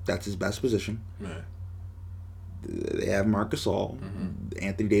 That's his best position. Right. They have Marc Gasol. Mm-hmm.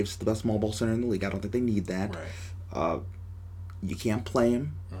 Anthony Davis is the best small ball center in the league. I don't think they need that. Right. You can't play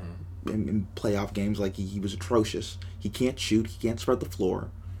him in playoff games like he was atrocious. He can't shoot. He can't spread the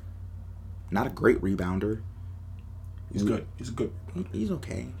floor. Not a great rebounder. He's good. He's good. He's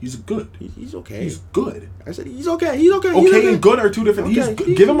okay. He's good. He's okay. He's good. I said he's okay. He's okay. Okay and good are two different.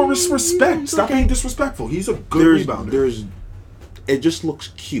 Okay. Give him a respect. Stop being disrespectful. He's a good rebounder. It just looks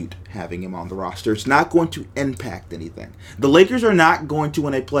cute having him on the roster. It's not going to impact anything. The Lakers are not going to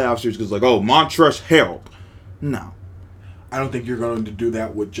win a playoff series because Montrezl Harrell. No. I don't think you're going to do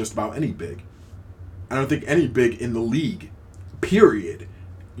that with just about any big. I don't think any big in the league, period,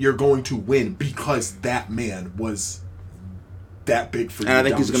 you're going to win because that man was that big for you. And I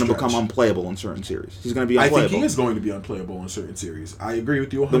think he's going to become unplayable in certain series. He's going to be unplayable. I think he is going to be unplayable in certain series. I agree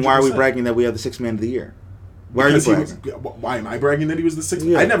with you 100%. Then why are we bragging that we have the 6th Man of the Year? Why are you bragging? Why am I bragging that he was the sixth?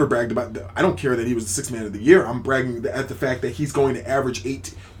 Yeah. I never bragged about that. I don't care that he was the sixth man of the year. I'm bragging at the fact that he's going to average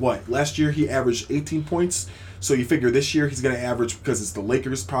last year he averaged 18 points. So you figure this year he's going to average, because it's the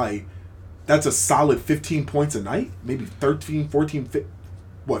Lakers, probably that's a solid 15 points a night, maybe 13, 14,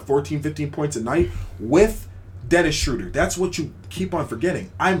 15 points a night with Dennis Schroeder. That's what you keep on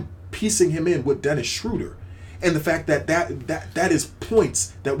forgetting. I'm piecing him in with Dennis Schroeder. And the fact that is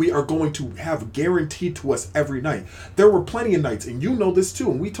points that we are going to have guaranteed to us every night. There were plenty of nights, and you know this too,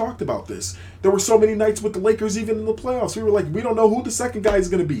 and we talked about this. There were so many nights with the Lakers, even in the playoffs. We were like, we don't know who the second guy is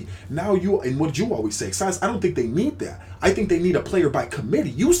going to be. Now and what you always say, Size, I don't think they need that. I think they need a player by committee.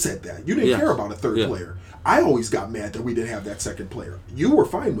 You said that. You didn't care about a third player. I always got mad that we didn't have that second player. You were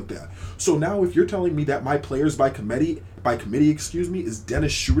fine with that. So now if you're telling me that my players by committee, is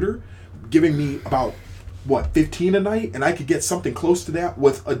Dennis Schroeder, giving me about 15 a night, and I could get something close to that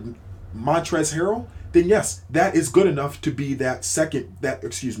with a Montrezl Harrell, then yes, that is good enough to be that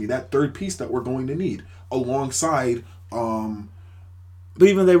third piece that we're going to need alongside. But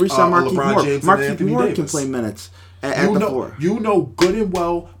even they re-signed Markieff Morris can play minutes at the floor. You know good and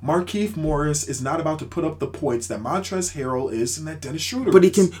well Markieff Morris is not about to put up the points that Montrezl Harrell is and that Dennis Schroeder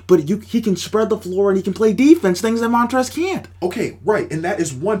is. He can spread the floor and he can play defense, things that Montrezl can't. Okay, right, and that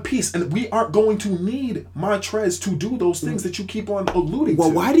is one piece, and we aren't going to need Montrezl to do those things that you keep on alluding to.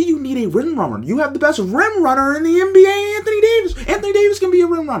 Well, why do you need a rim runner? You have the best rim runner in the NBA, Anthony Davis. Anthony Davis can be a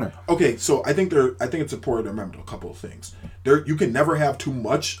rim runner. Okay, so I think it's important to remember a couple of things. You can never have too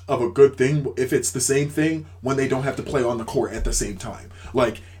much of a good thing if it's the same thing when they don't have to play on the court at the same time.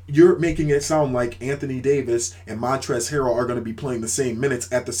 Like, you're making it sound like Anthony Davis and Montrezl Harrell are going to be playing the same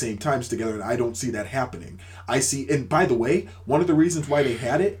minutes at the same times together, and I don't see that happening. And by the way, one of the reasons why they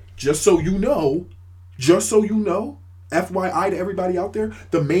had it, just so you know, FYI to everybody out there,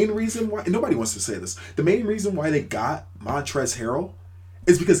 the main reason why, and nobody wants to say this, the main reason why they got Montrezl Harrell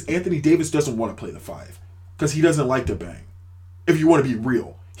is because Anthony Davis doesn't want to play the 5. Because he doesn't like to bang. If you want to be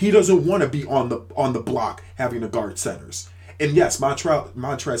real, he doesn't want to be on the block having to guard centers. And yes,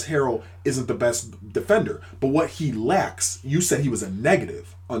 Montrezl Harrell isn't the best defender, but what he lacks, you said he was a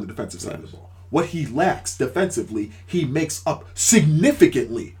negative on the defensive side of the ball. What he lacks defensively, he makes up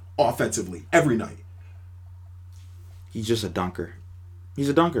significantly offensively every night. He's just a dunker. He's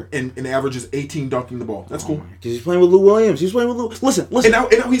a dunker. And averages 18 dunking the ball. That's cool. Because he's playing with Lou Williams. Listen. And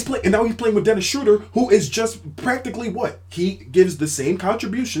now he's playing with Dennis Schroeder, who is just practically what? He gives the same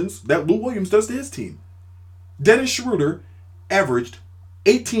contributions that Lou Williams does to his team. Dennis Schroeder averaged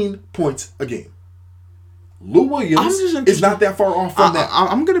 18 points a game. Lou Williams is not that far off from that.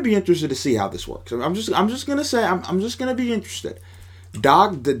 I'm going to be interested to see how this works. I'm just going to say I'm just going to be interested.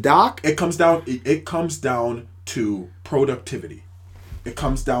 It comes down to productivity. It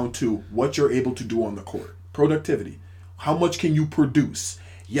comes down to what you're able to do on the court. Productivity. How much can you produce?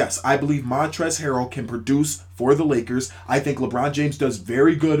 Yes, I believe Montrezl Harrell can produce for the Lakers. I think LeBron James does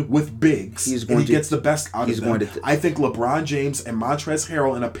very good with bigs. He gets the best out of them. I think LeBron James and Montrezl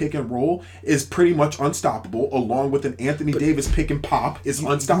Harrell in a pick and roll is pretty much unstoppable, along with an Anthony Davis pick and pop is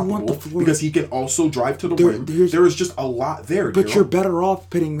unstoppable because he can also drive to the rim. There is just a lot there. But you're better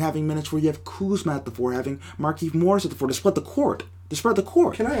off having minutes where you have Kuzma at the 4, having Markieff Morris at the 4 to split the court.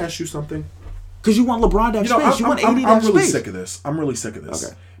 Can I ask you something? Because you want LeBron to have space. You want AD to have space. I'm really sick of this.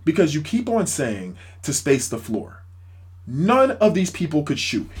 Okay. Because you keep on saying to space the floor. None of these people could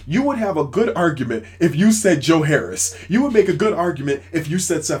shoot. You would have a good argument if you said Joe Harris. You would make a good argument if you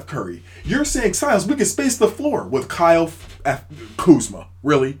said Seth Curry. You're saying, Siles, we can space the floor with Kyle Kuzma.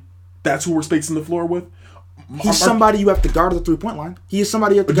 Really? That's who we're spacing the floor with? He's somebody you have to guard at the 3-point line. He is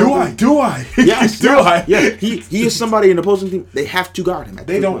somebody you have to guard. Do I? Yes. I? Yeah. He is somebody in the opposing team. They have to guard him.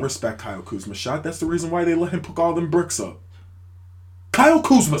 They don't respect Kyle Kuzma's shot. That's the reason why they let him pick all them bricks up. Kyle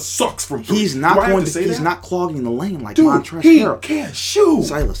Kuzma sucks from three. He's not not clogging the lane like Montrezl Harrell. He can't shoot.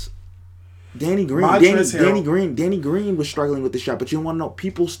 Silas. Danny Green was struggling with the shot, but you want to know,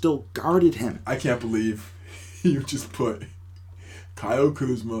 people still guarded him. I can't believe you just put Kyle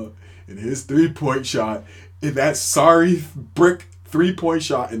Kuzma and his 3-point shot in that sorry brick 3-point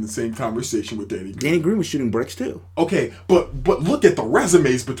shot in the same conversation with Danny Green. Danny Green was shooting bricks too. Okay, but look at the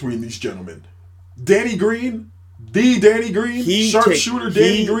resumes between these gentlemen. Danny Green, Danny Green, sharpshooter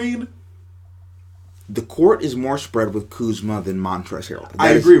Danny Green. The court is more spread with Kuzma than Montrezl Harrell.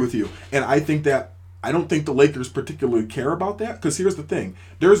 I agree with you. And I don't think the Lakers particularly care about that, because here's the thing.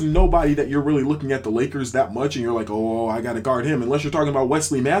 There's nobody that you're really looking at the Lakers that much and you're like, oh, I got to guard him, unless you're talking about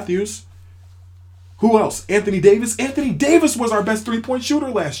Wesley Matthews. Who else? Anthony Davis? Anthony Davis was our best 3-point shooter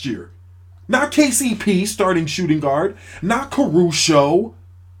last year. Not KCP, starting shooting guard. Not Caruso.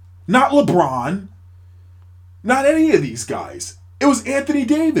 Not LeBron. Not any of these guys. It was Anthony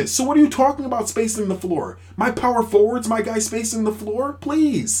Davis. So what are you talking about spacing the floor? My power forwards, my guy spacing the floor?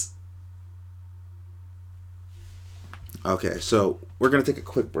 Please. Okay, so we're going to take a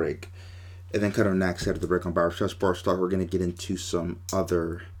quick break. And then kind of next, after the break on Barbershop Sports Talk, we're going to get into some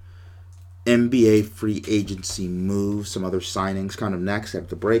other NBA free agency moves, some other signings kind of next after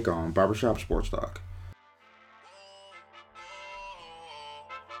the break on Barbershop Sports Talk.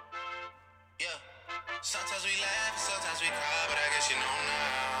 Sometimes we laugh, sometimes we cry, but I guess you know now.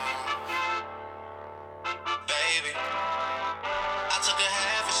 Baby, I took a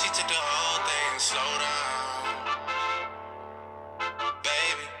half and she took the whole thing. Slow down.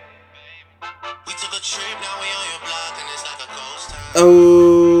 Baby, we took a trip, now we on your block and it's like a ghost town.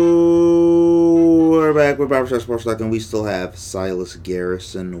 Oh, we're back with Barbershop Sports Talk, and we still have Silas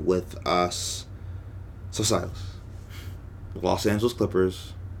Garrison with us. So Silas, the Los Angeles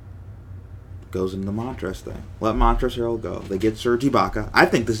Clippers goes into the Montrezl thing. Let Montrezl Harrell go. They get Serge Ibaka. I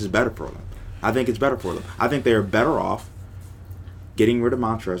think this is better for them. I think it's better for them. I think they are better off getting rid of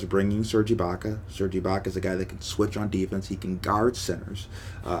Montrezl, bringing Serge Ibaka. Serge Ibaka is a guy that can switch on defense. He can guard centers.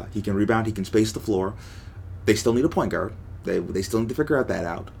 He can rebound. He can space the floor. They still need a point guard. They still need to figure that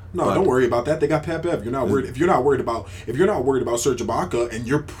out. No, don't worry about that. They got Pat Bev. You're not worried. If you're not worried about Serge Ibaka and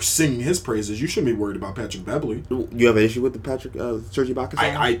you're singing his praises, you shouldn't be worried about Patrick Beverley. You have an issue with the Serge Ibaka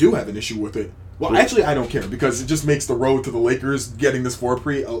song? I do have an issue with it. Well, actually, I don't care because it just makes the road to the Lakers getting this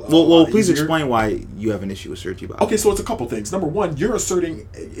foreplay Well, please explain why you have an issue with Serge Ibaka. Okay, so it's a couple things. Number one, you're asserting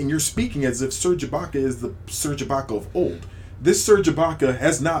and you're speaking as if Serge Ibaka is the Serge Ibaka of old. This Serge Ibaka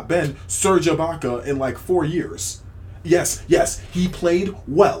has not been Serge Ibaka in like 4 years. Yes, he played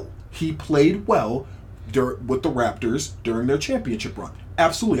well. He played well with the Raptors during their championship run.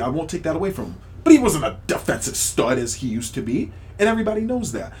 Absolutely, I won't take that away from him. But he wasn't a defensive stud as he used to be, and everybody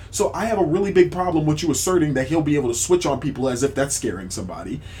knows that. So I have a really big problem with you asserting that he'll be able to switch on people as if that's scaring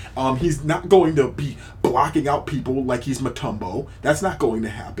somebody. He's not going to be blocking out people like he's Mutombo. That's not going to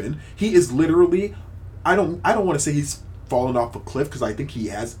happen. He is literally, I don't want to say he's fallen off a cliff because I think he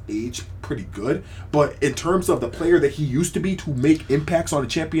has aged pretty good, but in terms of the player that he used to be to make impacts on a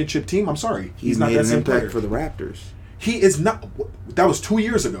championship team, I'm sorry, he's not that same player. For the Raptors. He is not. That was 2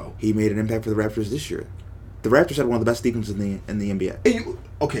 years ago. He made an impact for the Raptors this year. The Raptors had one of the best defenses in the NBA.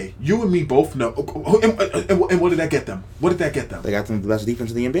 And you and me both know. And what did that get them? What did that get them? They got them the best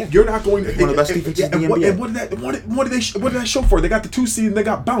defense in the NBA. You're not going to one of the best defenses in the NBA. And what did that show for? They got the 2 seed and they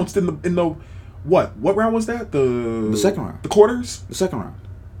got bounced in the what round was that? The second round. The quarters? The second round.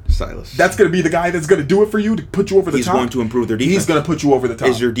 Silas. That's going to be the guy that's going to do it for you to put you over the top. He's going to improve their defense. He's going to put you over the top.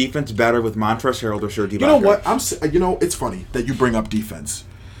 Is your defense better with Montrezl Harrell or Serge Ibaka? You know what? It's funny that you bring up defense.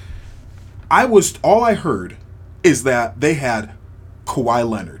 All I heard is that they had Kawhi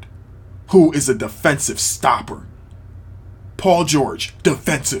Leonard, who is a defensive stopper. Paul George,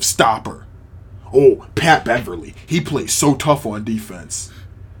 defensive stopper. Oh, Pat Beverly, he plays so tough on defense.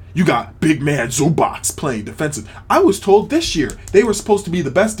 You got big man Zubac playing defensive. I was told this year they were supposed to be the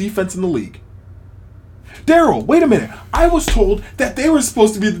best defense in the league. Daryl, wait a minute. I was told that they were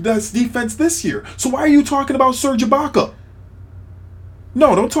supposed to be the best defense this year. So why are you talking about Serge Ibaka?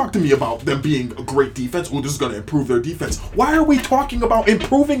 No, don't talk to me about them being a great defense. Oh, this is going to improve their defense. Why are we talking about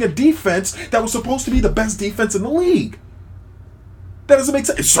improving a defense that was supposed to be the best defense in the league? That doesn't make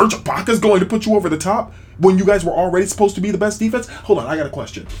sense. Is Serge Ibaka going to put you over the top when you guys were already supposed to be the best defense? Hold on, I got a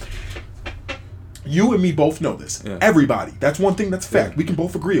question. You and me both know this. Yeah. Everybody. That's one thing that's fact. Yeah. We can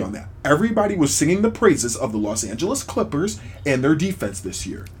both agree on that. Everybody was singing the praises of the Los Angeles Clippers and their defense this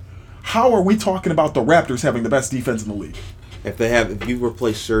year. How are we talking about the Raptors having the best defense in the league? If you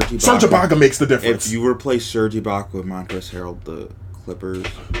replace Serge Ibaka... Serge Ibaka makes the difference. If you replace Serge Ibaka with Montrezl Harrell, the Clippers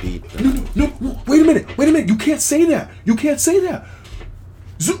beat them. No. Wait a minute. You can't say that.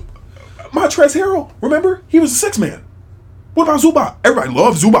 Montrezl Harrell, remember? He was a 6-man. What about Zubac? Everybody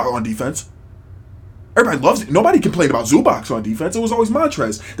loves Zubac on defense. Everybody loves it. Nobody complained about Zubac on defense. It was always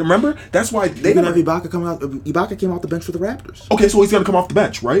Montrezl. Remember? That's why they didn't have Ibaka come out. Ibaka came off the bench for the Raptors. Okay, so he's gonna come off the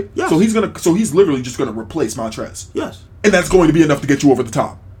bench, right? Yeah. So he's literally just gonna replace Montrezl. Yes. And that's going to be enough to get you over the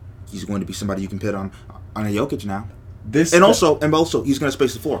top. He's going to be somebody you can pit on a Jokic now. Also, he's going to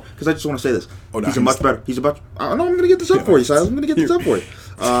space the floor. Because I just want to say this. I'm going to get this up for you, Silas. I'm going to get this up for you.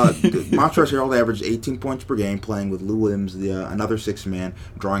 Montrezl Harrell averaged 18 points per game playing with Lou Williams, another 6-man,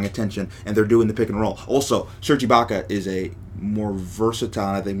 drawing attention, and they're doing the pick and roll. Also, Serge Ibaka is a more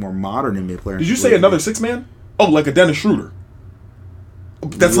versatile, I think more modern NBA player. Did you say another 6-man? Oh, like a Dennis Schroeder.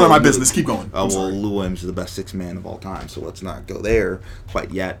 That's not my business. Keep going. Lou Williams is the best 6-man of all time, so let's not go there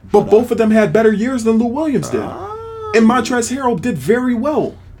quite yet. But both of them had better years than Lou Williams did. And Montrezl Harrell did very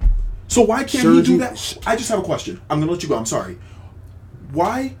well. So why can't he do that? I just have a question. I'm going to let you go. I'm sorry.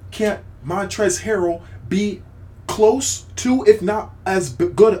 Why can't Montrezl Harrell be close to, if not as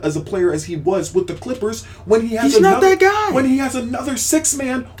good as a player as he was with the Clippers when he has not that guy. When he has another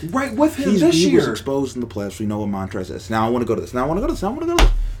 6-man right with him this year. He was exposed in the playoffs. We know what Montrezl is. Now I want to go to this.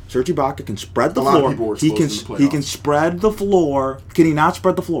 Serge Ibaka can spread the floor. He can spread the floor. Can he not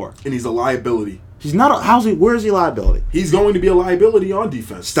spread the floor? And he's a liability. He's not. Where is he a liability? He's going to be a liability on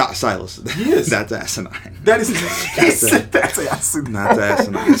defense. Stop, Silas. He is. That's asinine. That's asinine. That's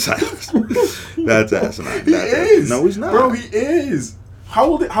asinine, Silas. That's asinine. He is. No, he's not. Bro, he is. How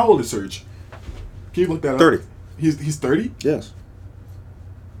old is Serge? Can you look that up? 30. He's 30? Yes.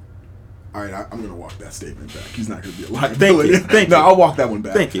 All right, I'm going to walk that statement back. He's not going to be a liability. Thank you. I'll walk that one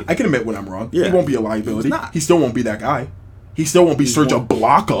back. Thank you. I can admit when I'm wrong. Yeah. He won't be a liability. He's not. He still won't be that guy. He still won't be Serge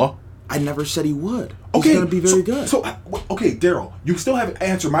Ibaka. I never said he would. Okay, he's going to be very good. So, okay, Daryl, you still haven't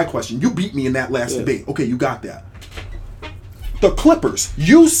answered my question. You beat me in that last debate. Okay, you got that. The Clippers,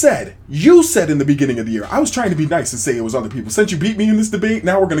 you said in the beginning of the year, I was trying to be nice and say it was other people. Since you beat me in this debate,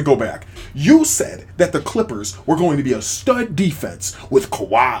 now we're going to go back. You said that the Clippers were going to be a stud defense with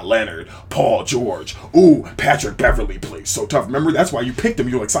Kawhi Leonard, Paul George. Ooh, Patrick Beverly plays so tough. Remember, that's why you picked him.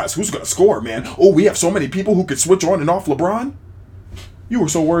 You're like, Silas, who's going to score, man? Oh, we have so many people who could switch on and off LeBron. You were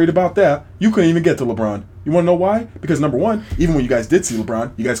so worried about that, you couldn't even get to LeBron. You want to know why? Because number one, even when you guys did see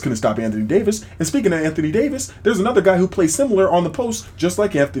LeBron, you guys couldn't stop Anthony Davis. And speaking of Anthony Davis, there's another guy who plays similar on the post, just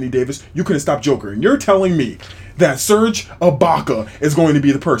like Anthony Davis. You couldn't stop Joker. And you're telling me that Serge Ibaka is going to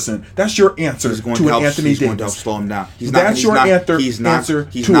be the person. That's your answer to an Anthony Davis. He's going to help slow him down. That's your answer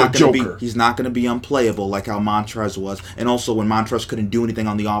to a Joker. He's not going to be unplayable like how Montrez was. And also when Montrez couldn't do anything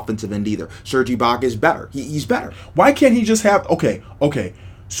on the offensive end either. Serge Ibaka is better. He's better. Why can't he just have... Okay.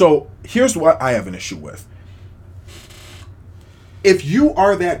 So here's what I have an issue with. If you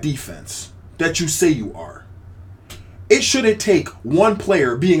are that defense that you say you are, it shouldn't take one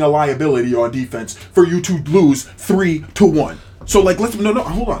player being a liability on defense for you to lose 3-1. So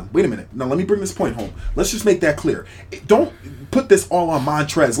hold on, wait a minute. Now let me bring this point home. Let's just make that clear. Don't put this all on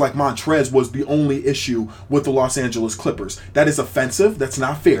Montrez like Montrez was the only issue with the Los Angeles Clippers. That is offensive. That's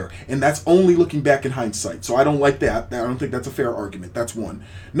not fair. And that's only looking back in hindsight. So I don't like that. I don't think that's a fair argument. That's one.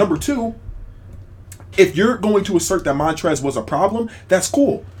 Number two, if you're going to assert that Montrez was a problem, that's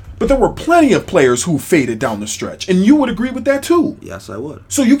cool. But there were plenty of players who faded down the stretch. And you would agree with that too. Yes, I would.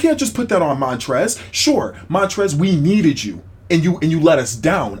 So you can't just put that on Montrez. Sure, Montrez, we needed you. And you let us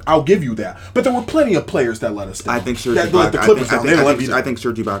down. I'll give you that. But there were plenty of players that let us down. I think Serge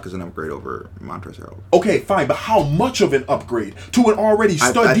Ibaka is an upgrade over Montrezl Harrell. Okay, fine, but how much of an upgrade to an already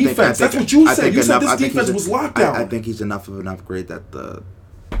stud defense? That's what you said. You said this defense was locked down. I think he's enough of an upgrade that the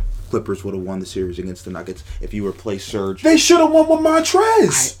Clippers would have won the series against the Nuggets if you replace Serge. They should have won with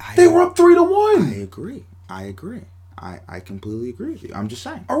Montrez. They were up 3-1. I agree. I completely agree with you. I'm just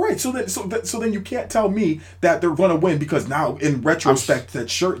saying. All right, so then you can't tell me that they're going to win because now in retrospect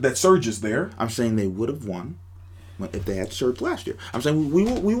that Serge is there. I'm saying they would have won if they had Serge last year. I'm saying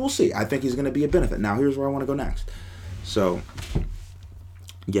we will see. I think he's going to be a benefit. Now here's where I want to go next. So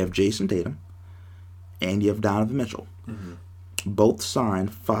you have Jason Tatum and you have Donovan Mitchell. Mm-hmm. Both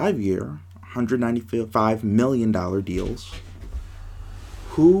signed 5-year, $195 million deals.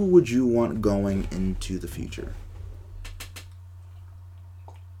 Who would you want going into the future?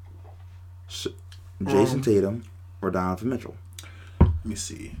 Jason Tatum or Donovan Mitchell? Let me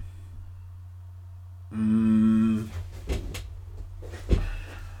see.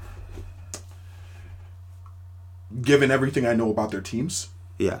 Given everything I know about their teams?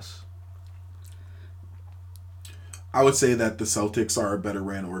 Yes. I would say that the Celtics are a better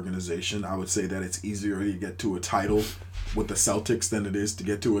ran organization. I would say that it's easier to get to a title with the Celtics than it is to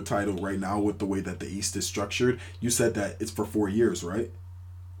get to a title right now with the way that the East is structured. You said that it's for 4 years, right?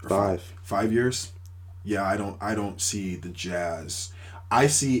 Or 5. 5 years? Yeah, I don't see the Jazz. I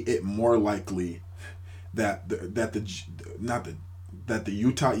see it more likely that the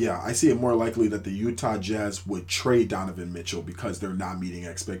Utah. Yeah, I see it more likely that the Utah Jazz would trade Donovan Mitchell because they're not meeting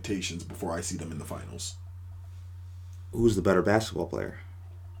expectations before I see them in the finals. Who's the better basketball player?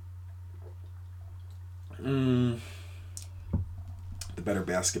 The better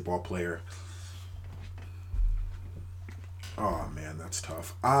basketball player. Oh man, that's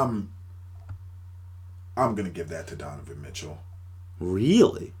tough. I'm gonna give that to Donovan Mitchell.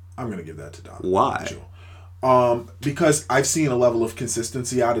 Really? I'm gonna give that to Donovan Mitchell. Why? Because I've seen a level of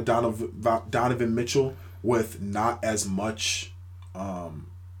consistency out of Donovan Mitchell with not as much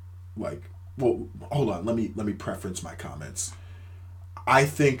well, hold on, let me preference my comments. I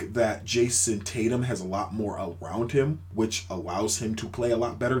think that Jason Tatum has a lot more around him, which allows him to play a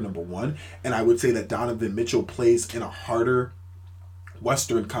lot better, number one. And I would say that Donovan Mitchell plays in a harder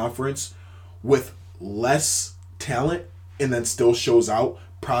Western Conference with less talent and then still shows out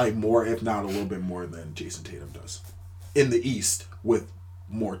probably more, if not a little bit more, than Jason Tatum does. In the East with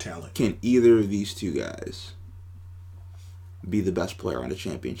more talent. Can either of these two guys be the best player on a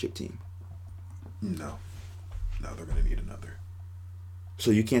championship team? No. No, they're going to need another. So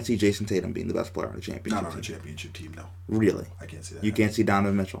you can't see Jason Tatum being the best player on a championship team? Not on a championship team, no. Really? I can't see that. You can't see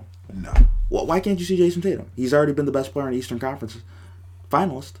Donovan Mitchell? No. Well, why can't you see Jason Tatum? He's already been the best player in the Eastern Conference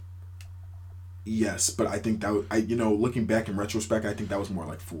finalist. Yes, but I think that looking back in retrospect, I think that was more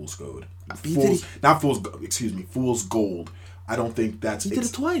like fool's gold. Fool's gold. I don't think that's. He did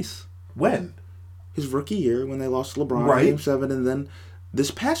it twice. When? His rookie year when they lost to LeBron in Game 7, and then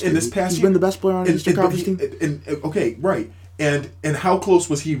this past year. He's been the best player on the Eastern Conference team. Okay, right. And how close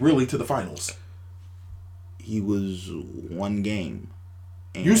was he really to the finals? He was one game.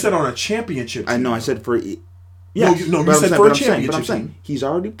 You said on a championship team. I know. I said for. Yes. No, you said for a championship I'm saying, team. he's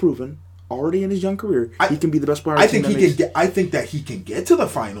already proven, already in his young career, he can be the best player on I the team. I think that he can get to the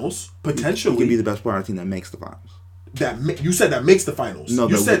finals, potentially. He can be the best player on the team that makes the finals. You said that makes the finals. No,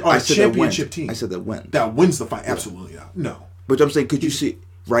 you said on a championship team. I said that wins. That wins the final. Absolutely not. No. But I'm saying, could you see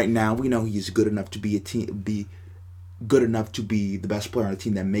right now? We know he's good enough to be good enough to be the best player on a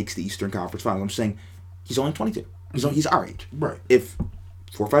team that makes the Eastern Conference Finals. I'm saying he's only 22. He's our age. Right. If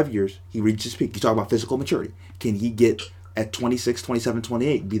 4 or 5 years he reaches his peak, you talk about physical maturity. Can he get at 26, 27,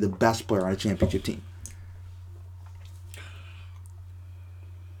 28 be the best player on a championship team?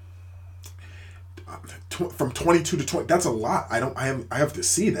 From 22 to 20, that's a lot. I have to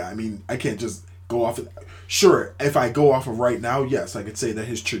see that. I mean, I can't just go off of, sure, if I go off of right now, yes, I could say that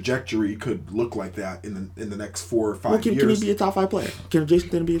his trajectory could look like that in the next 4 or 5 years. Can he be a top 5 player? Can Jason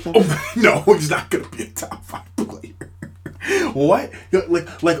Tatum be a top 5? No, he's not going to be a top 5 player. What?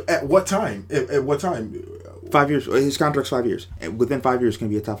 Like at what time? At what time? 5 years. His contract's 5 years. And within 5 years, can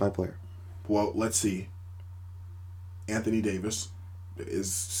he be a top 5 player? Well, let's see. Anthony Davis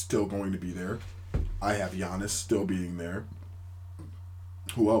is still going to be there. I have Giannis still being there.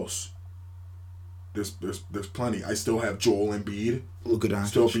 Who else? There's plenty. I still have Joel Embiid. Luka Doncic.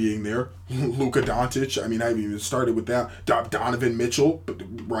 Still being there. Luka Doncic. I mean, I haven't even started with that. Donovan Mitchell,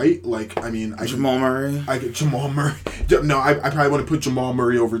 right? Like, I mean... Jamal Murray. I get Jamal Murray. No, I probably want to put Jamal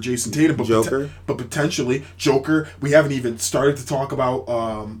Murray over Jason Tatum. But Joker. But potentially. Joker. We haven't even started to talk about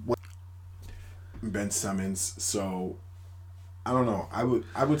Ben Simmons. So, I don't know.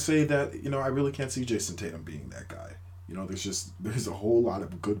 I would say that, I really can't see Jason Tatum being that guy. There's a whole lot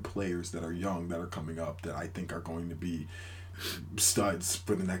of good players that are young that are coming up that I think are going to be studs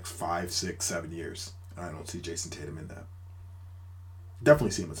for the next 5, 6, 7 years. I don't see Jason Tatum in that.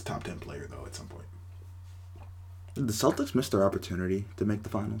 Definitely see him as a top 10 player though at some point. Did the Celtics miss their opportunity to make the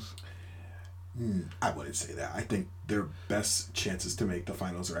finals? I wouldn't say that. I think their best chances to make the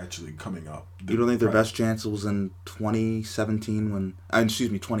finals are actually coming up. You don't think their best chance was in 2017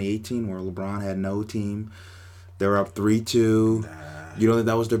 2018 where LeBron had no team? They were up 3-2. Nah. You don't think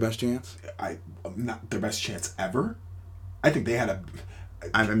that was their best chance? Not their best chance ever. I think they had a.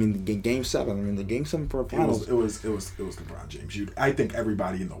 I mean, Game 7. I mean, the Game 7 for a finals. It was LeBron James. I think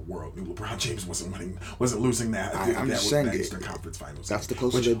everybody in the world knew LeBron James wasn't losing that. I'm just saying, that Eastern Conference Finals. That's the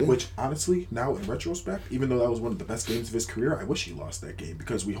closest they've been. Which honestly, now in retrospect, even though that was one of the best games of his career, I wish he lost that game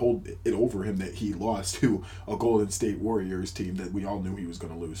because we hold it over him that he lost to a Golden State Warriors team that we all knew he was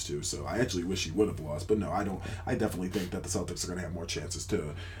going to lose to. So I actually wish he would have lost. But no, I don't. I definitely think that the Celtics are going to have more chances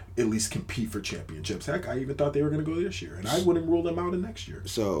to at least compete for championships. Heck, I even thought they were going to go this year, and I wouldn't rule them out in next year.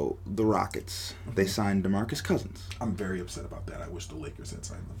 So the Rockets, they signed DeMarcus Cousins. I'm very upset about that. I wish the Lakers had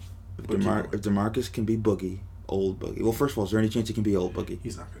signed them. If DeMarcus can be Boogie, old Boogie. Well, first of all, is there any chance he can be old Boogie?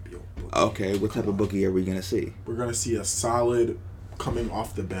 He's not going to be old Boogie. Okay, what type of Boogie are we going to see? We're going to see a solid, coming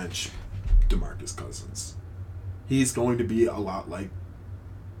off the bench, DeMarcus Cousins. He's going to be a lot like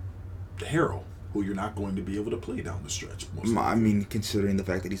Harrell, who you're not going to be able to play down the stretch. I mean, considering the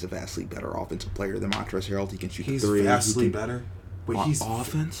fact that he's a vastly better offensive player than Montrezl Harrell, he can shoot the three. He's vastly better. Wait, he's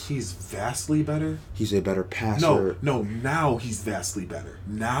offense? He's vastly better? He's a better passer. No, now he's vastly better.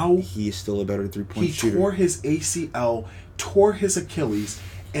 Now he is still a better three-point shooter. He tore his ACL, tore his Achilles,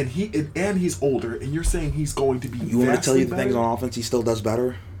 and he's older, and you're saying he's going to be You want me to tell you the things on offense he still does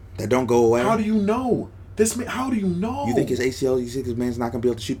better? That don't go away? How do you know? How do you know? You think his ACL, you think this man's not going to be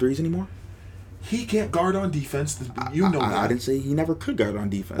able to shoot threes anymore? He can't guard on defense. You know that. I didn't say he never could guard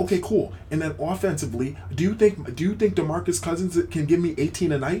on defense. Okay, cool. And then offensively, do you think DeMarcus Cousins can give me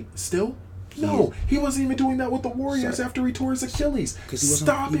 18 a night still? No, he wasn't even doing that with the Warriors after he tore his Achilles. Because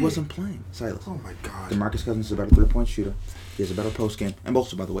he wasn't playing. Silas. Oh my God. DeMarcus Cousins is a better 3-point shooter. He has a better post game, and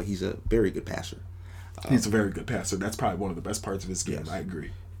also, by the way, he's a very good passer. He's a very good passer. That's probably one of the best parts of his game. Yes. I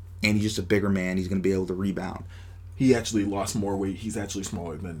agree. And he's just a bigger man. He's going to be able to rebound. He actually lost more weight. He's actually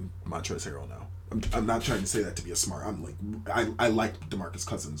smaller than Montrezl Harrell now. I'm not trying to say that to be a smart. I'm like, I like DeMarcus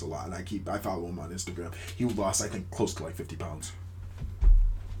Cousins a lot, and I follow him on Instagram. He lost, I think, close to like 50 pounds.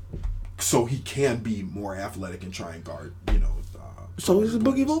 So he can be more athletic and try and guard, So is the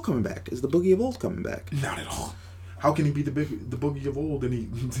Boogie of Old coming back? Is the Boogie of Old coming back? Not at all. How can he be the Boogie of Old and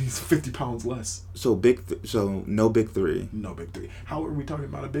he's 50 pounds less? So no big three. No big three. How are we talking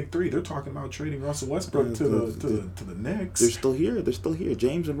about a big three? They're talking about trading Russell Westbrook to the Knicks. They're still here.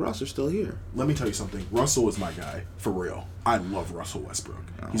 James and Russ are still here. Let me tell you something. Russell is my guy for real. I love Russell Westbrook.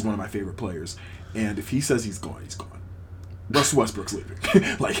 He's one of my favorite players. And if he says he's gone, he's gone. Russell Westbrook's leaving.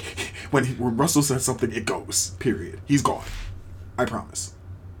 Like when Russell says something, it goes. Period. He's gone. I promise.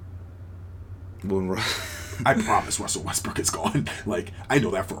 I promise Russell Westbrook is gone. Like, I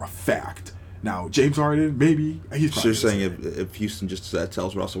know that for a fact. Now, James Harden, maybe. He's probably saying if Houston just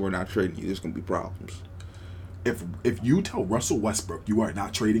tells Russell we're not trading you, there's going to be problems. If you tell Russell Westbrook you are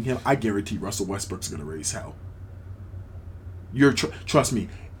not trading him, I guarantee Russell Westbrook's going to raise hell. Trust me.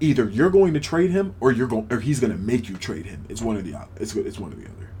 Either you're going to trade him or he's going to make you trade him. It's one or the other. It's one or the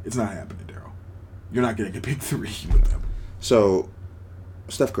other. It's not happening, Daryl. You're not getting a big three with them. So,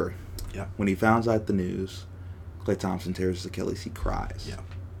 Steph Curry. Yeah. When he finds out the news, Klay Thompson tears his Achilles, he cries. Yeah.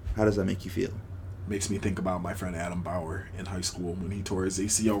 How does that make you feel? Makes me think about my friend Adam Bauer in high school when he tore his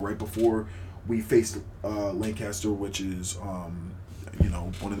ACL right before we faced Lancaster, which is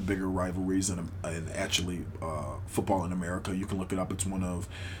one of the bigger rivalries in actually football in America. You can look it up. It's one of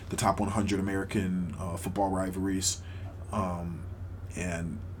the top 100 American football rivalries.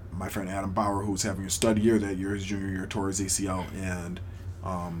 And my friend Adam Bauer, who was having a stud year that year, his junior year, tore his ACL, and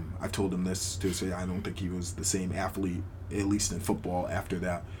I told him this to say I don't think he was the same athlete, at least in football, after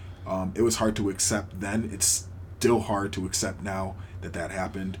that. It was hard to accept then. It's still hard to accept now that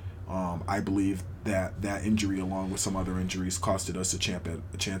happened. I believe that injury, along with some other injuries, costed us a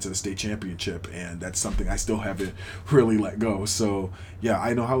chance at a state championship, and that's something I still haven't really let go. So, yeah,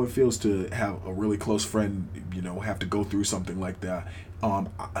 I know how it feels to have a really close friend, have to go through something like that.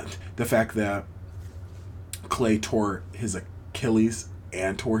 The fact that Klay tore his Achilles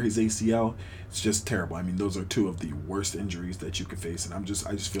and tore his ACL, it's just terrible. I mean, those are two of the worst injuries that you could face, and I just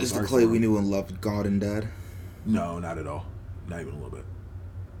feel Is sorry the for Klay him. we knew and loved gone and dead? No, not at all. Not even a little bit.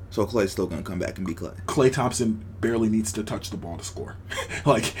 So Klay's still going to come back and be Klay. Klay Thompson barely needs to touch the ball to score.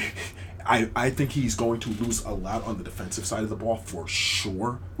 Like, I think he's going to lose a lot on the defensive side of the ball for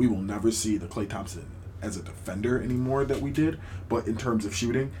sure. We will never see the Klay Thompson as a defender anymore that we did. But in terms of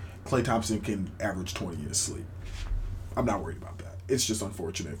shooting, Klay Thompson can average 20 in his sleep. I'm not worried about that. It's just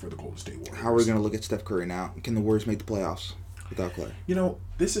unfortunate for the Golden State Warriors. How are we going to look at Steph Curry now? Can the Warriors make the playoffs without Klay?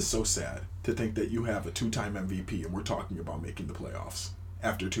 This is so sad to think that you have a 2-time MVP and we're talking about making the playoffs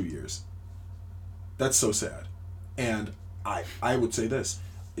after 2 years. That's so sad. And I would say this.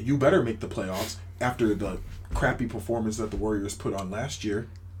 You better make the playoffs after the crappy performance that the Warriors put on last year.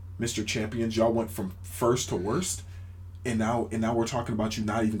 Mr. Champions, y'all went from first to worst. And now we're talking about you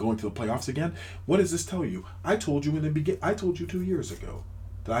not even going to the playoffs again. What does this tell you? I told you in the beginning. I told you 2 years ago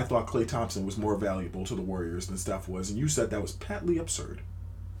that I thought Klay Thompson was more valuable to the Warriors than Steph was, and you said that was patently absurd.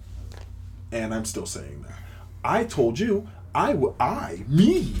 And I'm still saying that. I told you I would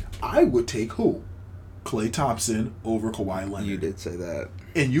take who? Klay Thompson over Kawhi Leonard. You did say that,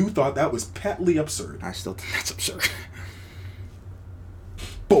 and you thought that was patently absurd. I still think that's absurd.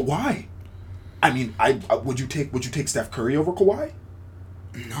 But why? I mean, would you take Steph Curry over Kawhi?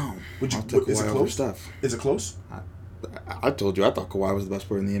 No. Would you? I'll take Is it Kawhi close? over Steph. Is it close? I told you I thought Kawhi was the best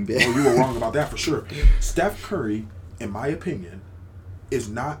player in the NBA. Oh, you were wrong about that for sure. Steph Curry, in my opinion, is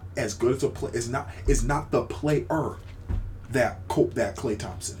not as good as a play. Is not the player that Klay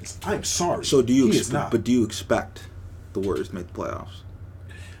Thompson is. I'm sorry. So do you? But do you expect the Warriors to make the playoffs?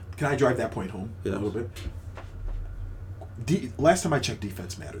 Can I drive that point home a little bit? Last time I checked,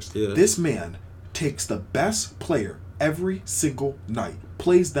 defense matters. Yeah. This man takes the best player every single night,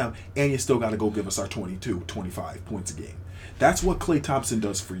 plays them, and you still got to go give us our 22, 25 points a game. That's what Klay Thompson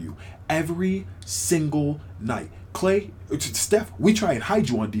does for you every single night. Steph, we try and hide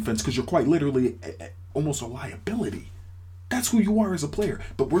you on defense because you're quite literally almost a liability. That's who you are as a player.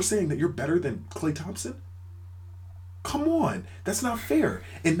 But we're saying that you're better than Klay Thompson? Come on, that's not fair.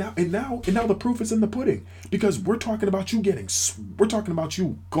 And now the proof is in the pudding, because we're talking about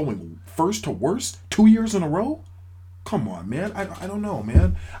you going first to worst 2 years in a row. Come on, man. I don't know,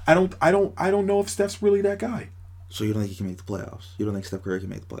 man. I don't know if Steph's really that guy. So you don't think he can make the playoffs? You don't think Steph Curry can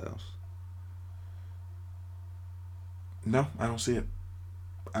make the playoffs? No, I don't see it.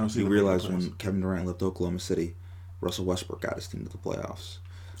 I don't see. You realize when Kevin Durant left Oklahoma City, Russell Westbrook got his team to the playoffs.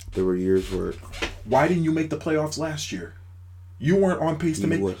 There were years where. Why didn't you make the playoffs last year? You weren't on pace to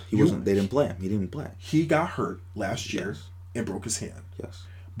make. He wasn't. They didn't play him. He didn't play. He got hurt last year and broke his hand. Yes.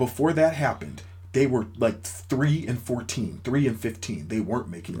 Before that happened, they were like 3-14, 3-15. They weren't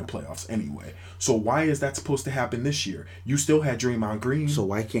making the playoffs anyway. So why is that supposed to happen this year? You still had Draymond Green. So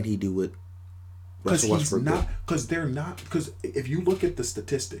why can't he do it? Because he's not. Because they're not. Because if you look at the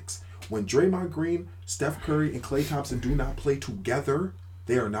statistics, when Draymond Green, Steph Curry, and Klay Thompson do not play together,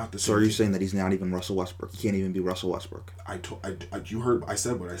 they are not the same. So are you saying that he's not even Russell Westbrook? He can't even be Russell Westbrook. You heard. I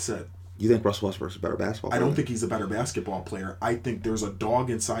said what I said. You think Russell Westbrook's a better basketball player? I don't think he's a better basketball player. I think there's a dog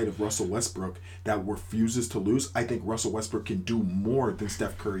inside of Russell Westbrook that refuses to lose. I think Russell Westbrook can do more than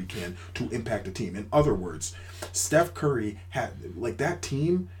Steph Curry can to impact a team. In other words, Steph Curry had, like, that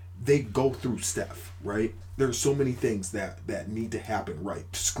team, they go through Steph, right? There's so many things that need to happen, right?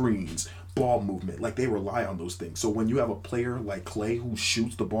 Screens, ball movement, like, they rely on those things. So when you have a player like Klay who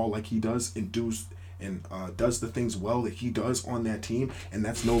shoots the ball like he does and does the things well that he does on that team, and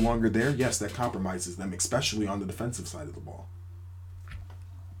that's no longer there, yes, that compromises them, especially on the defensive side of the ball.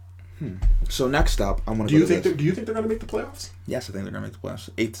 So next up, I want Do to. you think they're going to make the playoffs? Yes, I think they're going to make the playoffs.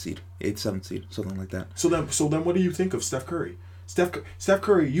 8th seed, 7th seed, something like that. So then, what do you think of Steph Curry? Steph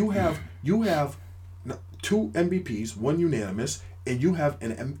Curry, you have 2 MVPs, 1 unanimous, and you have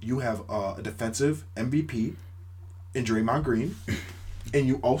a defensive MVP in Draymond Green, and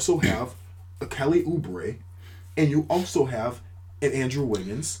you also have a Kelly Oubre, and you also have an Andrew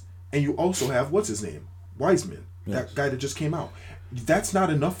Wiggins, and you also have, what's his name? Wiseman, that guy that just came out. That's not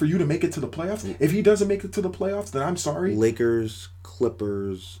enough for you to make it to the playoffs? If he doesn't make it to the playoffs, then I'm sorry. Lakers,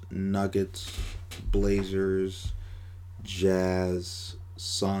 Clippers, Nuggets, Blazers, Jazz,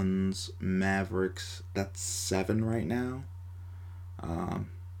 Suns, Mavericks. That's 7 right now.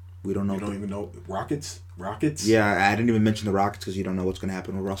 We don't know. You don't even know Rockets. Yeah, I didn't even mention the Rockets because you don't know what's going to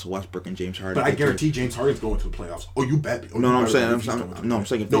happen with Russell Westbrook and James Harden. But I guarantee James Harden's going to the playoffs. Oh, you bet. I'm saying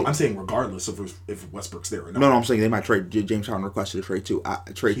if Westbrook's there or not. No, I'm saying they might trade. James Harden requested a trade too.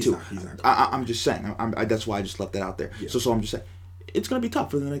 He's not I'm just saying. That's why I just left that out there. Yeah. So I'm just saying, it's going to be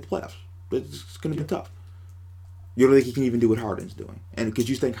tough for them to make the playoffs. It's going to be tough. You don't think he can even do what Harden's doing? And because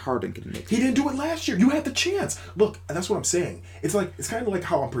you think Harden can make it. He didn't do it last year. You had the chance. Look, that's what I'm saying. It's kind of like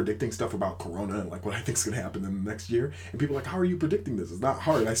how I'm predicting stuff about Corona and like what I think is going to happen in the next year. And people are like, how are you predicting this? It's not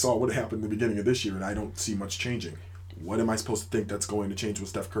hard. I saw what happened in the beginning of this year, and I don't see much changing. What am I supposed to think that's going to change with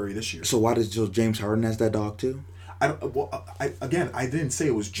Steph Curry this year? So why does James Harden has that dog too? I didn't say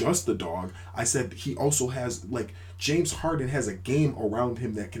it was just the dog. I said he also has, like, James Harden has a game around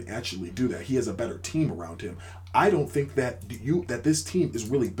him that can actually do that. He has a better team around him. I don't think that this team is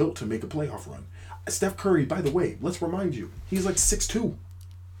really built to make a playoff run. Steph Curry, by the way, let's remind you, he's like 6'2".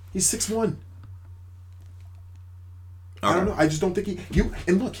 He's 6'1". Okay. I don't know. I just don't think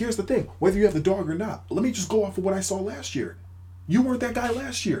and look, here's the thing. Whether you have the dog or not, let me just go off of what I saw last year. You weren't that guy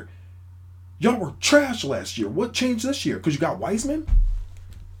last year. Y'all were trash last year. What changed this year? Because you got Wiseman?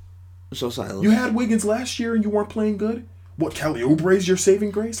 So Silas. You had Wiggins last year and you weren't playing good? What, Kelly Oubre's your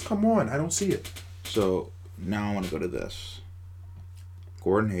saving grace? Come on, I don't see it. So now I want to go to this.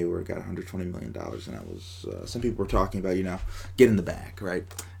 Gordon Hayward got $120 million, and that was some people were talking about, get in the bag, right?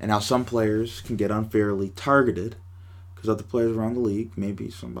 And how some players can get unfairly targeted because other players around the league, maybe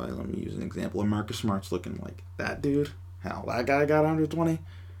somebody, let me use an example, Marcus Smart's looking like, that dude, hell, that guy got 120.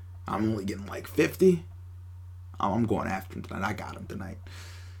 I'm only getting like 50. I'm going after him tonight. I got him tonight.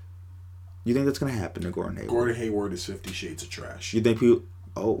 You think that's going to happen to Gordon Hayward? Gordon Hayward is 50 shades of trash. You think people...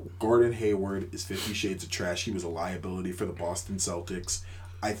 Oh. Gordon Hayward is 50 shades of trash. He was a liability for the Boston Celtics.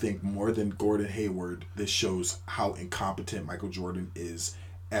 I think more than Gordon Hayward, this shows how incompetent Michael Jordan is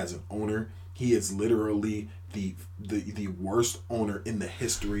as an owner. He is literally the worst owner in the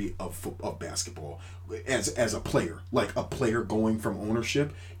history of basketball as a player. Like a player going from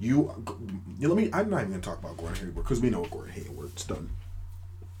ownership. I'm not even going to talk about Gordon Hayward because we know what Gordon Hayward's done.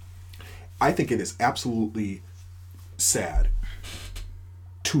 I think it is absolutely sad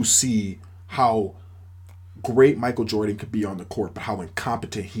to see how great Michael Jordan could be on the court, but how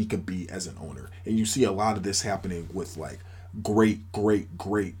incompetent he could be as an owner. And you see a lot of this happening with like great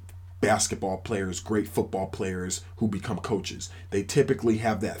basketball players, great football players who become coaches. They typically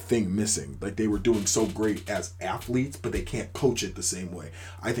have that thing missing. Like they were doing so great as athletes, but they can't coach it the same way.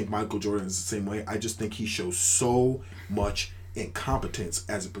 I think Michael Jordan is the same way. I just think he shows so much incompetence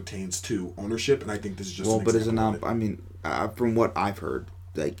as it pertains to ownership, and I think this is just but is it not? I mean, from what I've heard,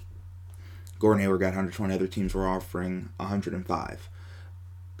 like Gordon Hayward got 120, other teams were offering 105,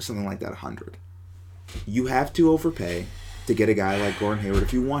 something like that, 100. You have to overpay to get a guy like Gordon Hayward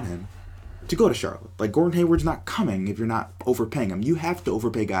if you want him to go to Charlotte. Like, Gordon Hayward's not coming if you're not overpaying him. You have to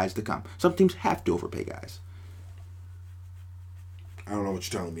overpay guys to come. Some teams have to overpay guys. I don't know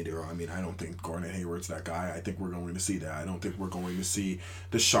what you're telling me, Daryl. I mean, I don't think Gordon Hayward's that guy. I think we're going to see that. I don't think we're going to see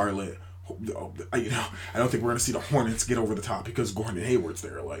the Charlotte. I don't think we're going to see the Hornets get over the top because Gordon Hayward's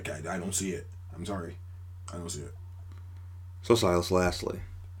there. Like, I don't see it. I'm sorry. I don't see it. So, Silas, lastly,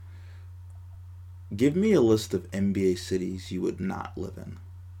 give me a list of NBA cities you would not live in.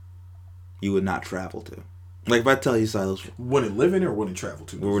 You would not travel to. Like, if I tell you, Silas, wouldn't live in or wouldn't travel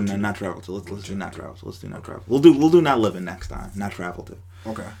to? We're not travel to. Let's do not travel. Let's do not travel. We'll do not live in next time. Not travel to.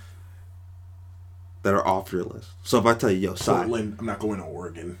 Okay. That are off your list. So if I tell you, yo, Portland, I'm not going to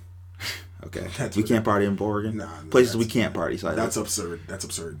Oregon. Okay. We can't party in Oregon. Nah, places we can't party. Silas. That's absurd. That's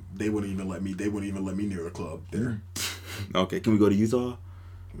absurd. They wouldn't even let me. They wouldn't even let me near the club there. Okay. Can we go to Utah?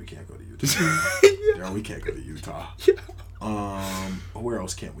 We can't go to Utah. Yeah, we can't go to Utah. Where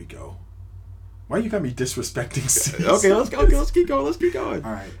else can't we go? Why you got me disrespecting cities? Okay, let's go. Okay, let's keep going. Let's keep going.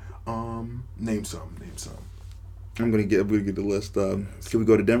 All right. Name some. I'm gonna get the list. Can we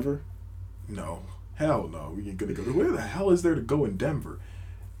go to Denver? No. Hell no. We ain't gonna go to. Where the hell is there to go in Denver?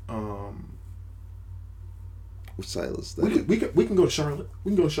 Silas. We can go to Charlotte. We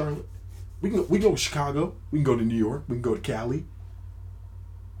can go to Charlotte. We can go to Chicago. We can go to New York. We can go to Cali.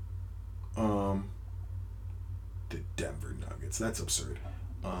 The Denver Nuggets. That's absurd.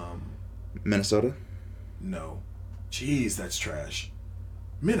 Minnesota? No. Jeez, that's trash.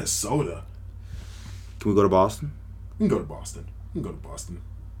 Minnesota. Can we go to Boston? We can go to Boston.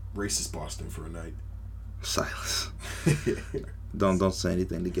 Racist Boston for a night. Silas. Don't say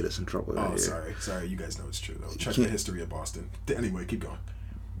anything to get us in trouble. Oh, sorry. You guys know it's true though. Check the history of Boston. Anyway, keep going.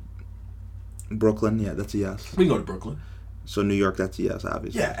 Brooklyn, yeah, that's a yes. We can go to Brooklyn. So New York, that's a yes,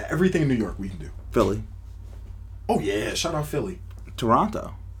 obviously. Yeah, everything in New York we can do. Philly. Oh yeah, shout out Philly.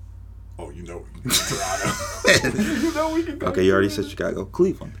 Toronto. Oh, you know we can go to Toronto. You know we can go. Okay, you already said Chicago.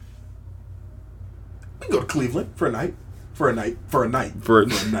 Cleveland. We can go to Cleveland for a night. For a night.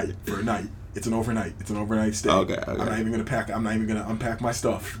 It's an overnight. It's an overnight stay. Okay. I'm not even gonna unpack my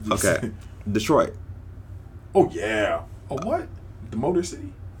stuff. Okay. Detroit. Oh yeah. Oh what? The Motor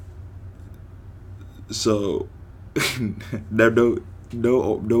City. So, no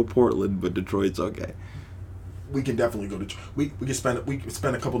Portland, but Detroit's okay. We can definitely go to. We can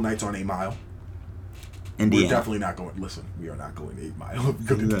spend a couple nights on 8 Mile. Indiana. We're definitely not going. Listen, we are not going 8 Mile. We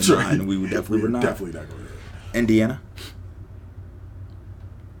go to Detroit. We definitely were not. Definitely not going there. Indiana.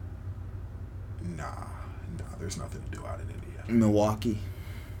 Nah. There's nothing to do out in Indiana. Milwaukee.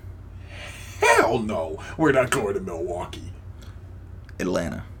 Hell no, we're not going to Milwaukee.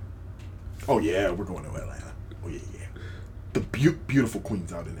 Atlanta. Oh yeah, we're going to Atlanta. Oh yeah. The beautiful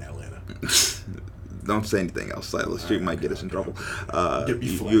queens out in Atlanta. Don't say anything else, Silas. You might get us in trouble.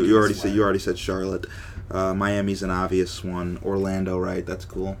 You already said Charlotte. Miami's an obvious one. Orlando, right? That's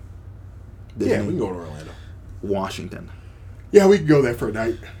cool. Disney. Yeah, we can go to Orlando. Washington. Yeah, we can go there for a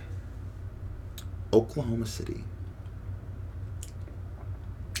night. Oklahoma City.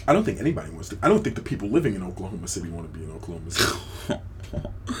 I don't think anybody wants to. I don't think the people living in Oklahoma City want to be in Oklahoma City.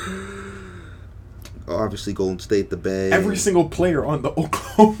 Obviously, Golden State, the Bay. Every single player on the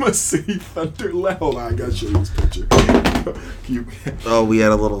Oklahoma City Thunder level. I gotta show you this picture. We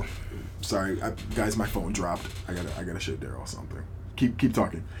had a little. Sorry, guys, my phone dropped. I gotta show Daryl something. Keep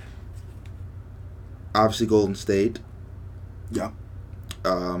talking. Obviously, Golden State. Yeah.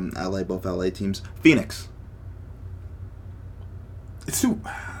 LA, both LA teams. Phoenix. It's too.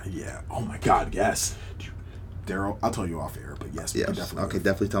 Yeah. Oh my God. Yes. Daryl, I'll tell you off air, but yes. Yes.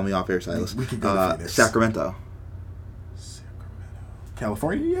 Definitely tell me off air, Silas. We can go to Phoenix. Sacramento.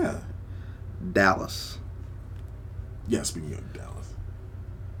 California, yeah. Dallas. Yes, we can go to Dallas.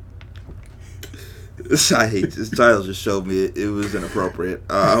 I hate this. Silas just showed me it was inappropriate.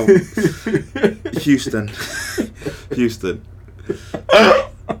 Houston. Houston.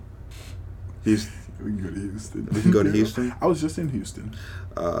 We can go to Houston. We can go to Houston? I was just in Houston.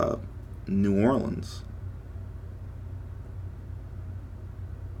 New Orleans.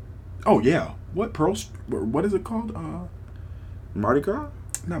 Oh, yeah. What is it called? Mardi Gras?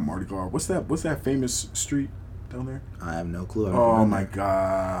 Not Mardi Gras. What's that famous street down there? I have no clue. Oh, my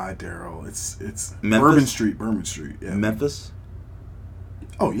God, Daryl. It's Memphis? Bourbon Street. Yeah. Memphis?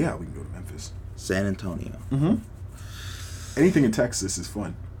 Oh, yeah. We can go to Memphis. San Antonio. Mm-hmm. Anything in Texas is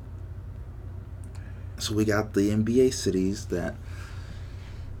fun. So we got the NBA cities that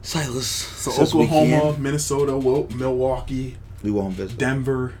Silas. So Oklahoma, Minnesota, Milwaukee. We won't visit.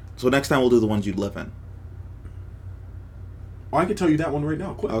 Denver. So next time we'll do the ones you'd live in. Oh, I can tell you that one right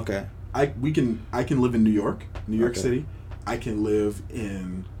now. Quick. Okay. I can live in New York City. I can live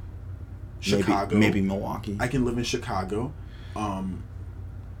in Chicago. Maybe Milwaukee. I can live in Chicago.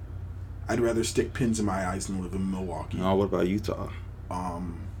 I'd rather stick pins in my eyes than live in Milwaukee. Oh, what about Utah?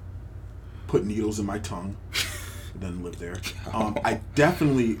 Put needles in my tongue than live there. I'd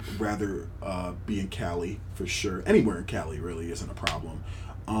definitely rather be in Cali for sure. Anywhere in Cali really isn't a problem.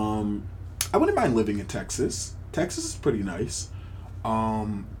 I wouldn't mind living in Texas. Texas is pretty nice.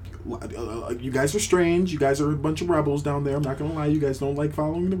 You guys are strange. You guys are a bunch of rebels down there. I'm not gonna lie. You guys don't like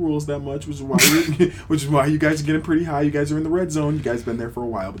following the rules that much, which is why you guys are getting pretty high. You guys are in the red zone. You guys been there for a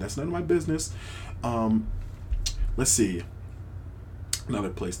while, but that's none of my business. Let's see. Another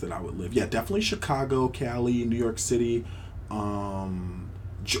place that I would live. Yeah, definitely Chicago, Cali, New York City. Atlanta.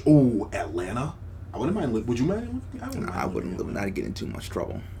 I wouldn't mind living. Would you mind living? I wouldn't live. I'd get in too much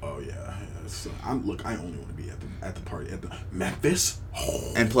trouble. Oh yeah. So I only want to be at the party at the Memphis.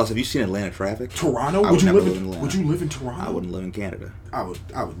 Oh. And plus, have you seen Atlanta traffic? Toronto? Would you live in Toronto? I wouldn't live in Canada. I would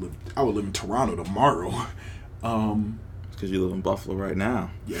live in Toronto tomorrow. Because you live in Buffalo right now.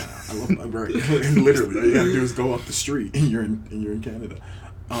 Yeah, I love my right. Literally, all you gotta do is go up the street, and you're in Canada.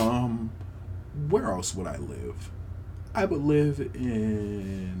 Where else would I live? I would live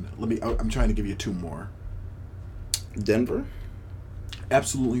in. I'm trying to give you two more. Denver?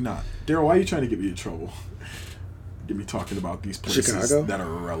 Absolutely not. Daryl, why are you trying to get me in trouble? Get me talking about these places Chicago? That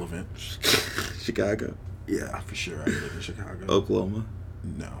are irrelevant. Chicago? Yeah, for sure. I live in Chicago. Oklahoma?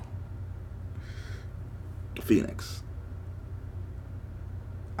 No. Phoenix?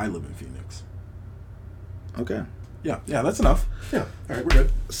 I live in Phoenix. Okay. Yeah, that's enough. Yeah, all right, we're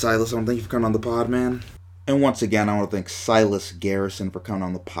good. Silas, I want to thank you for coming on the pod, man. And once again, I want to thank Silas Garrison for coming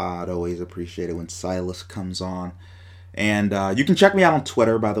on the pod. Always appreciate it when Silas comes on. And you can check me out on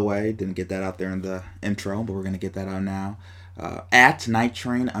Twitter, by the way. Didn't get that out there in the intro, but we're going to get that out now. At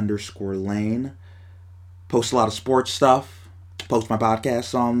NightTrain_Lane. Post a lot of sports stuff. Post my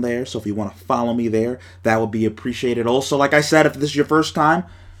podcasts on there. So if you want to follow me there, that would be appreciated. Also, like I said, if this is your first time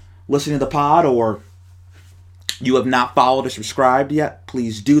listening to the pod or you have not followed or subscribed yet,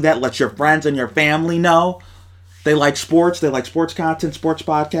 please do that. Let your friends and your family know they like sports. They like sports content, sports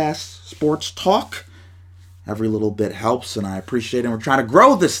podcasts, sports talk. Every little bit helps, and I appreciate it. And we're trying to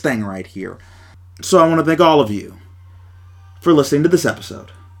grow this thing right here. So I want to thank all of you for listening to this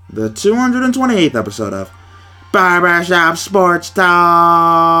episode, the 228th episode of Barbershop Sports Talk.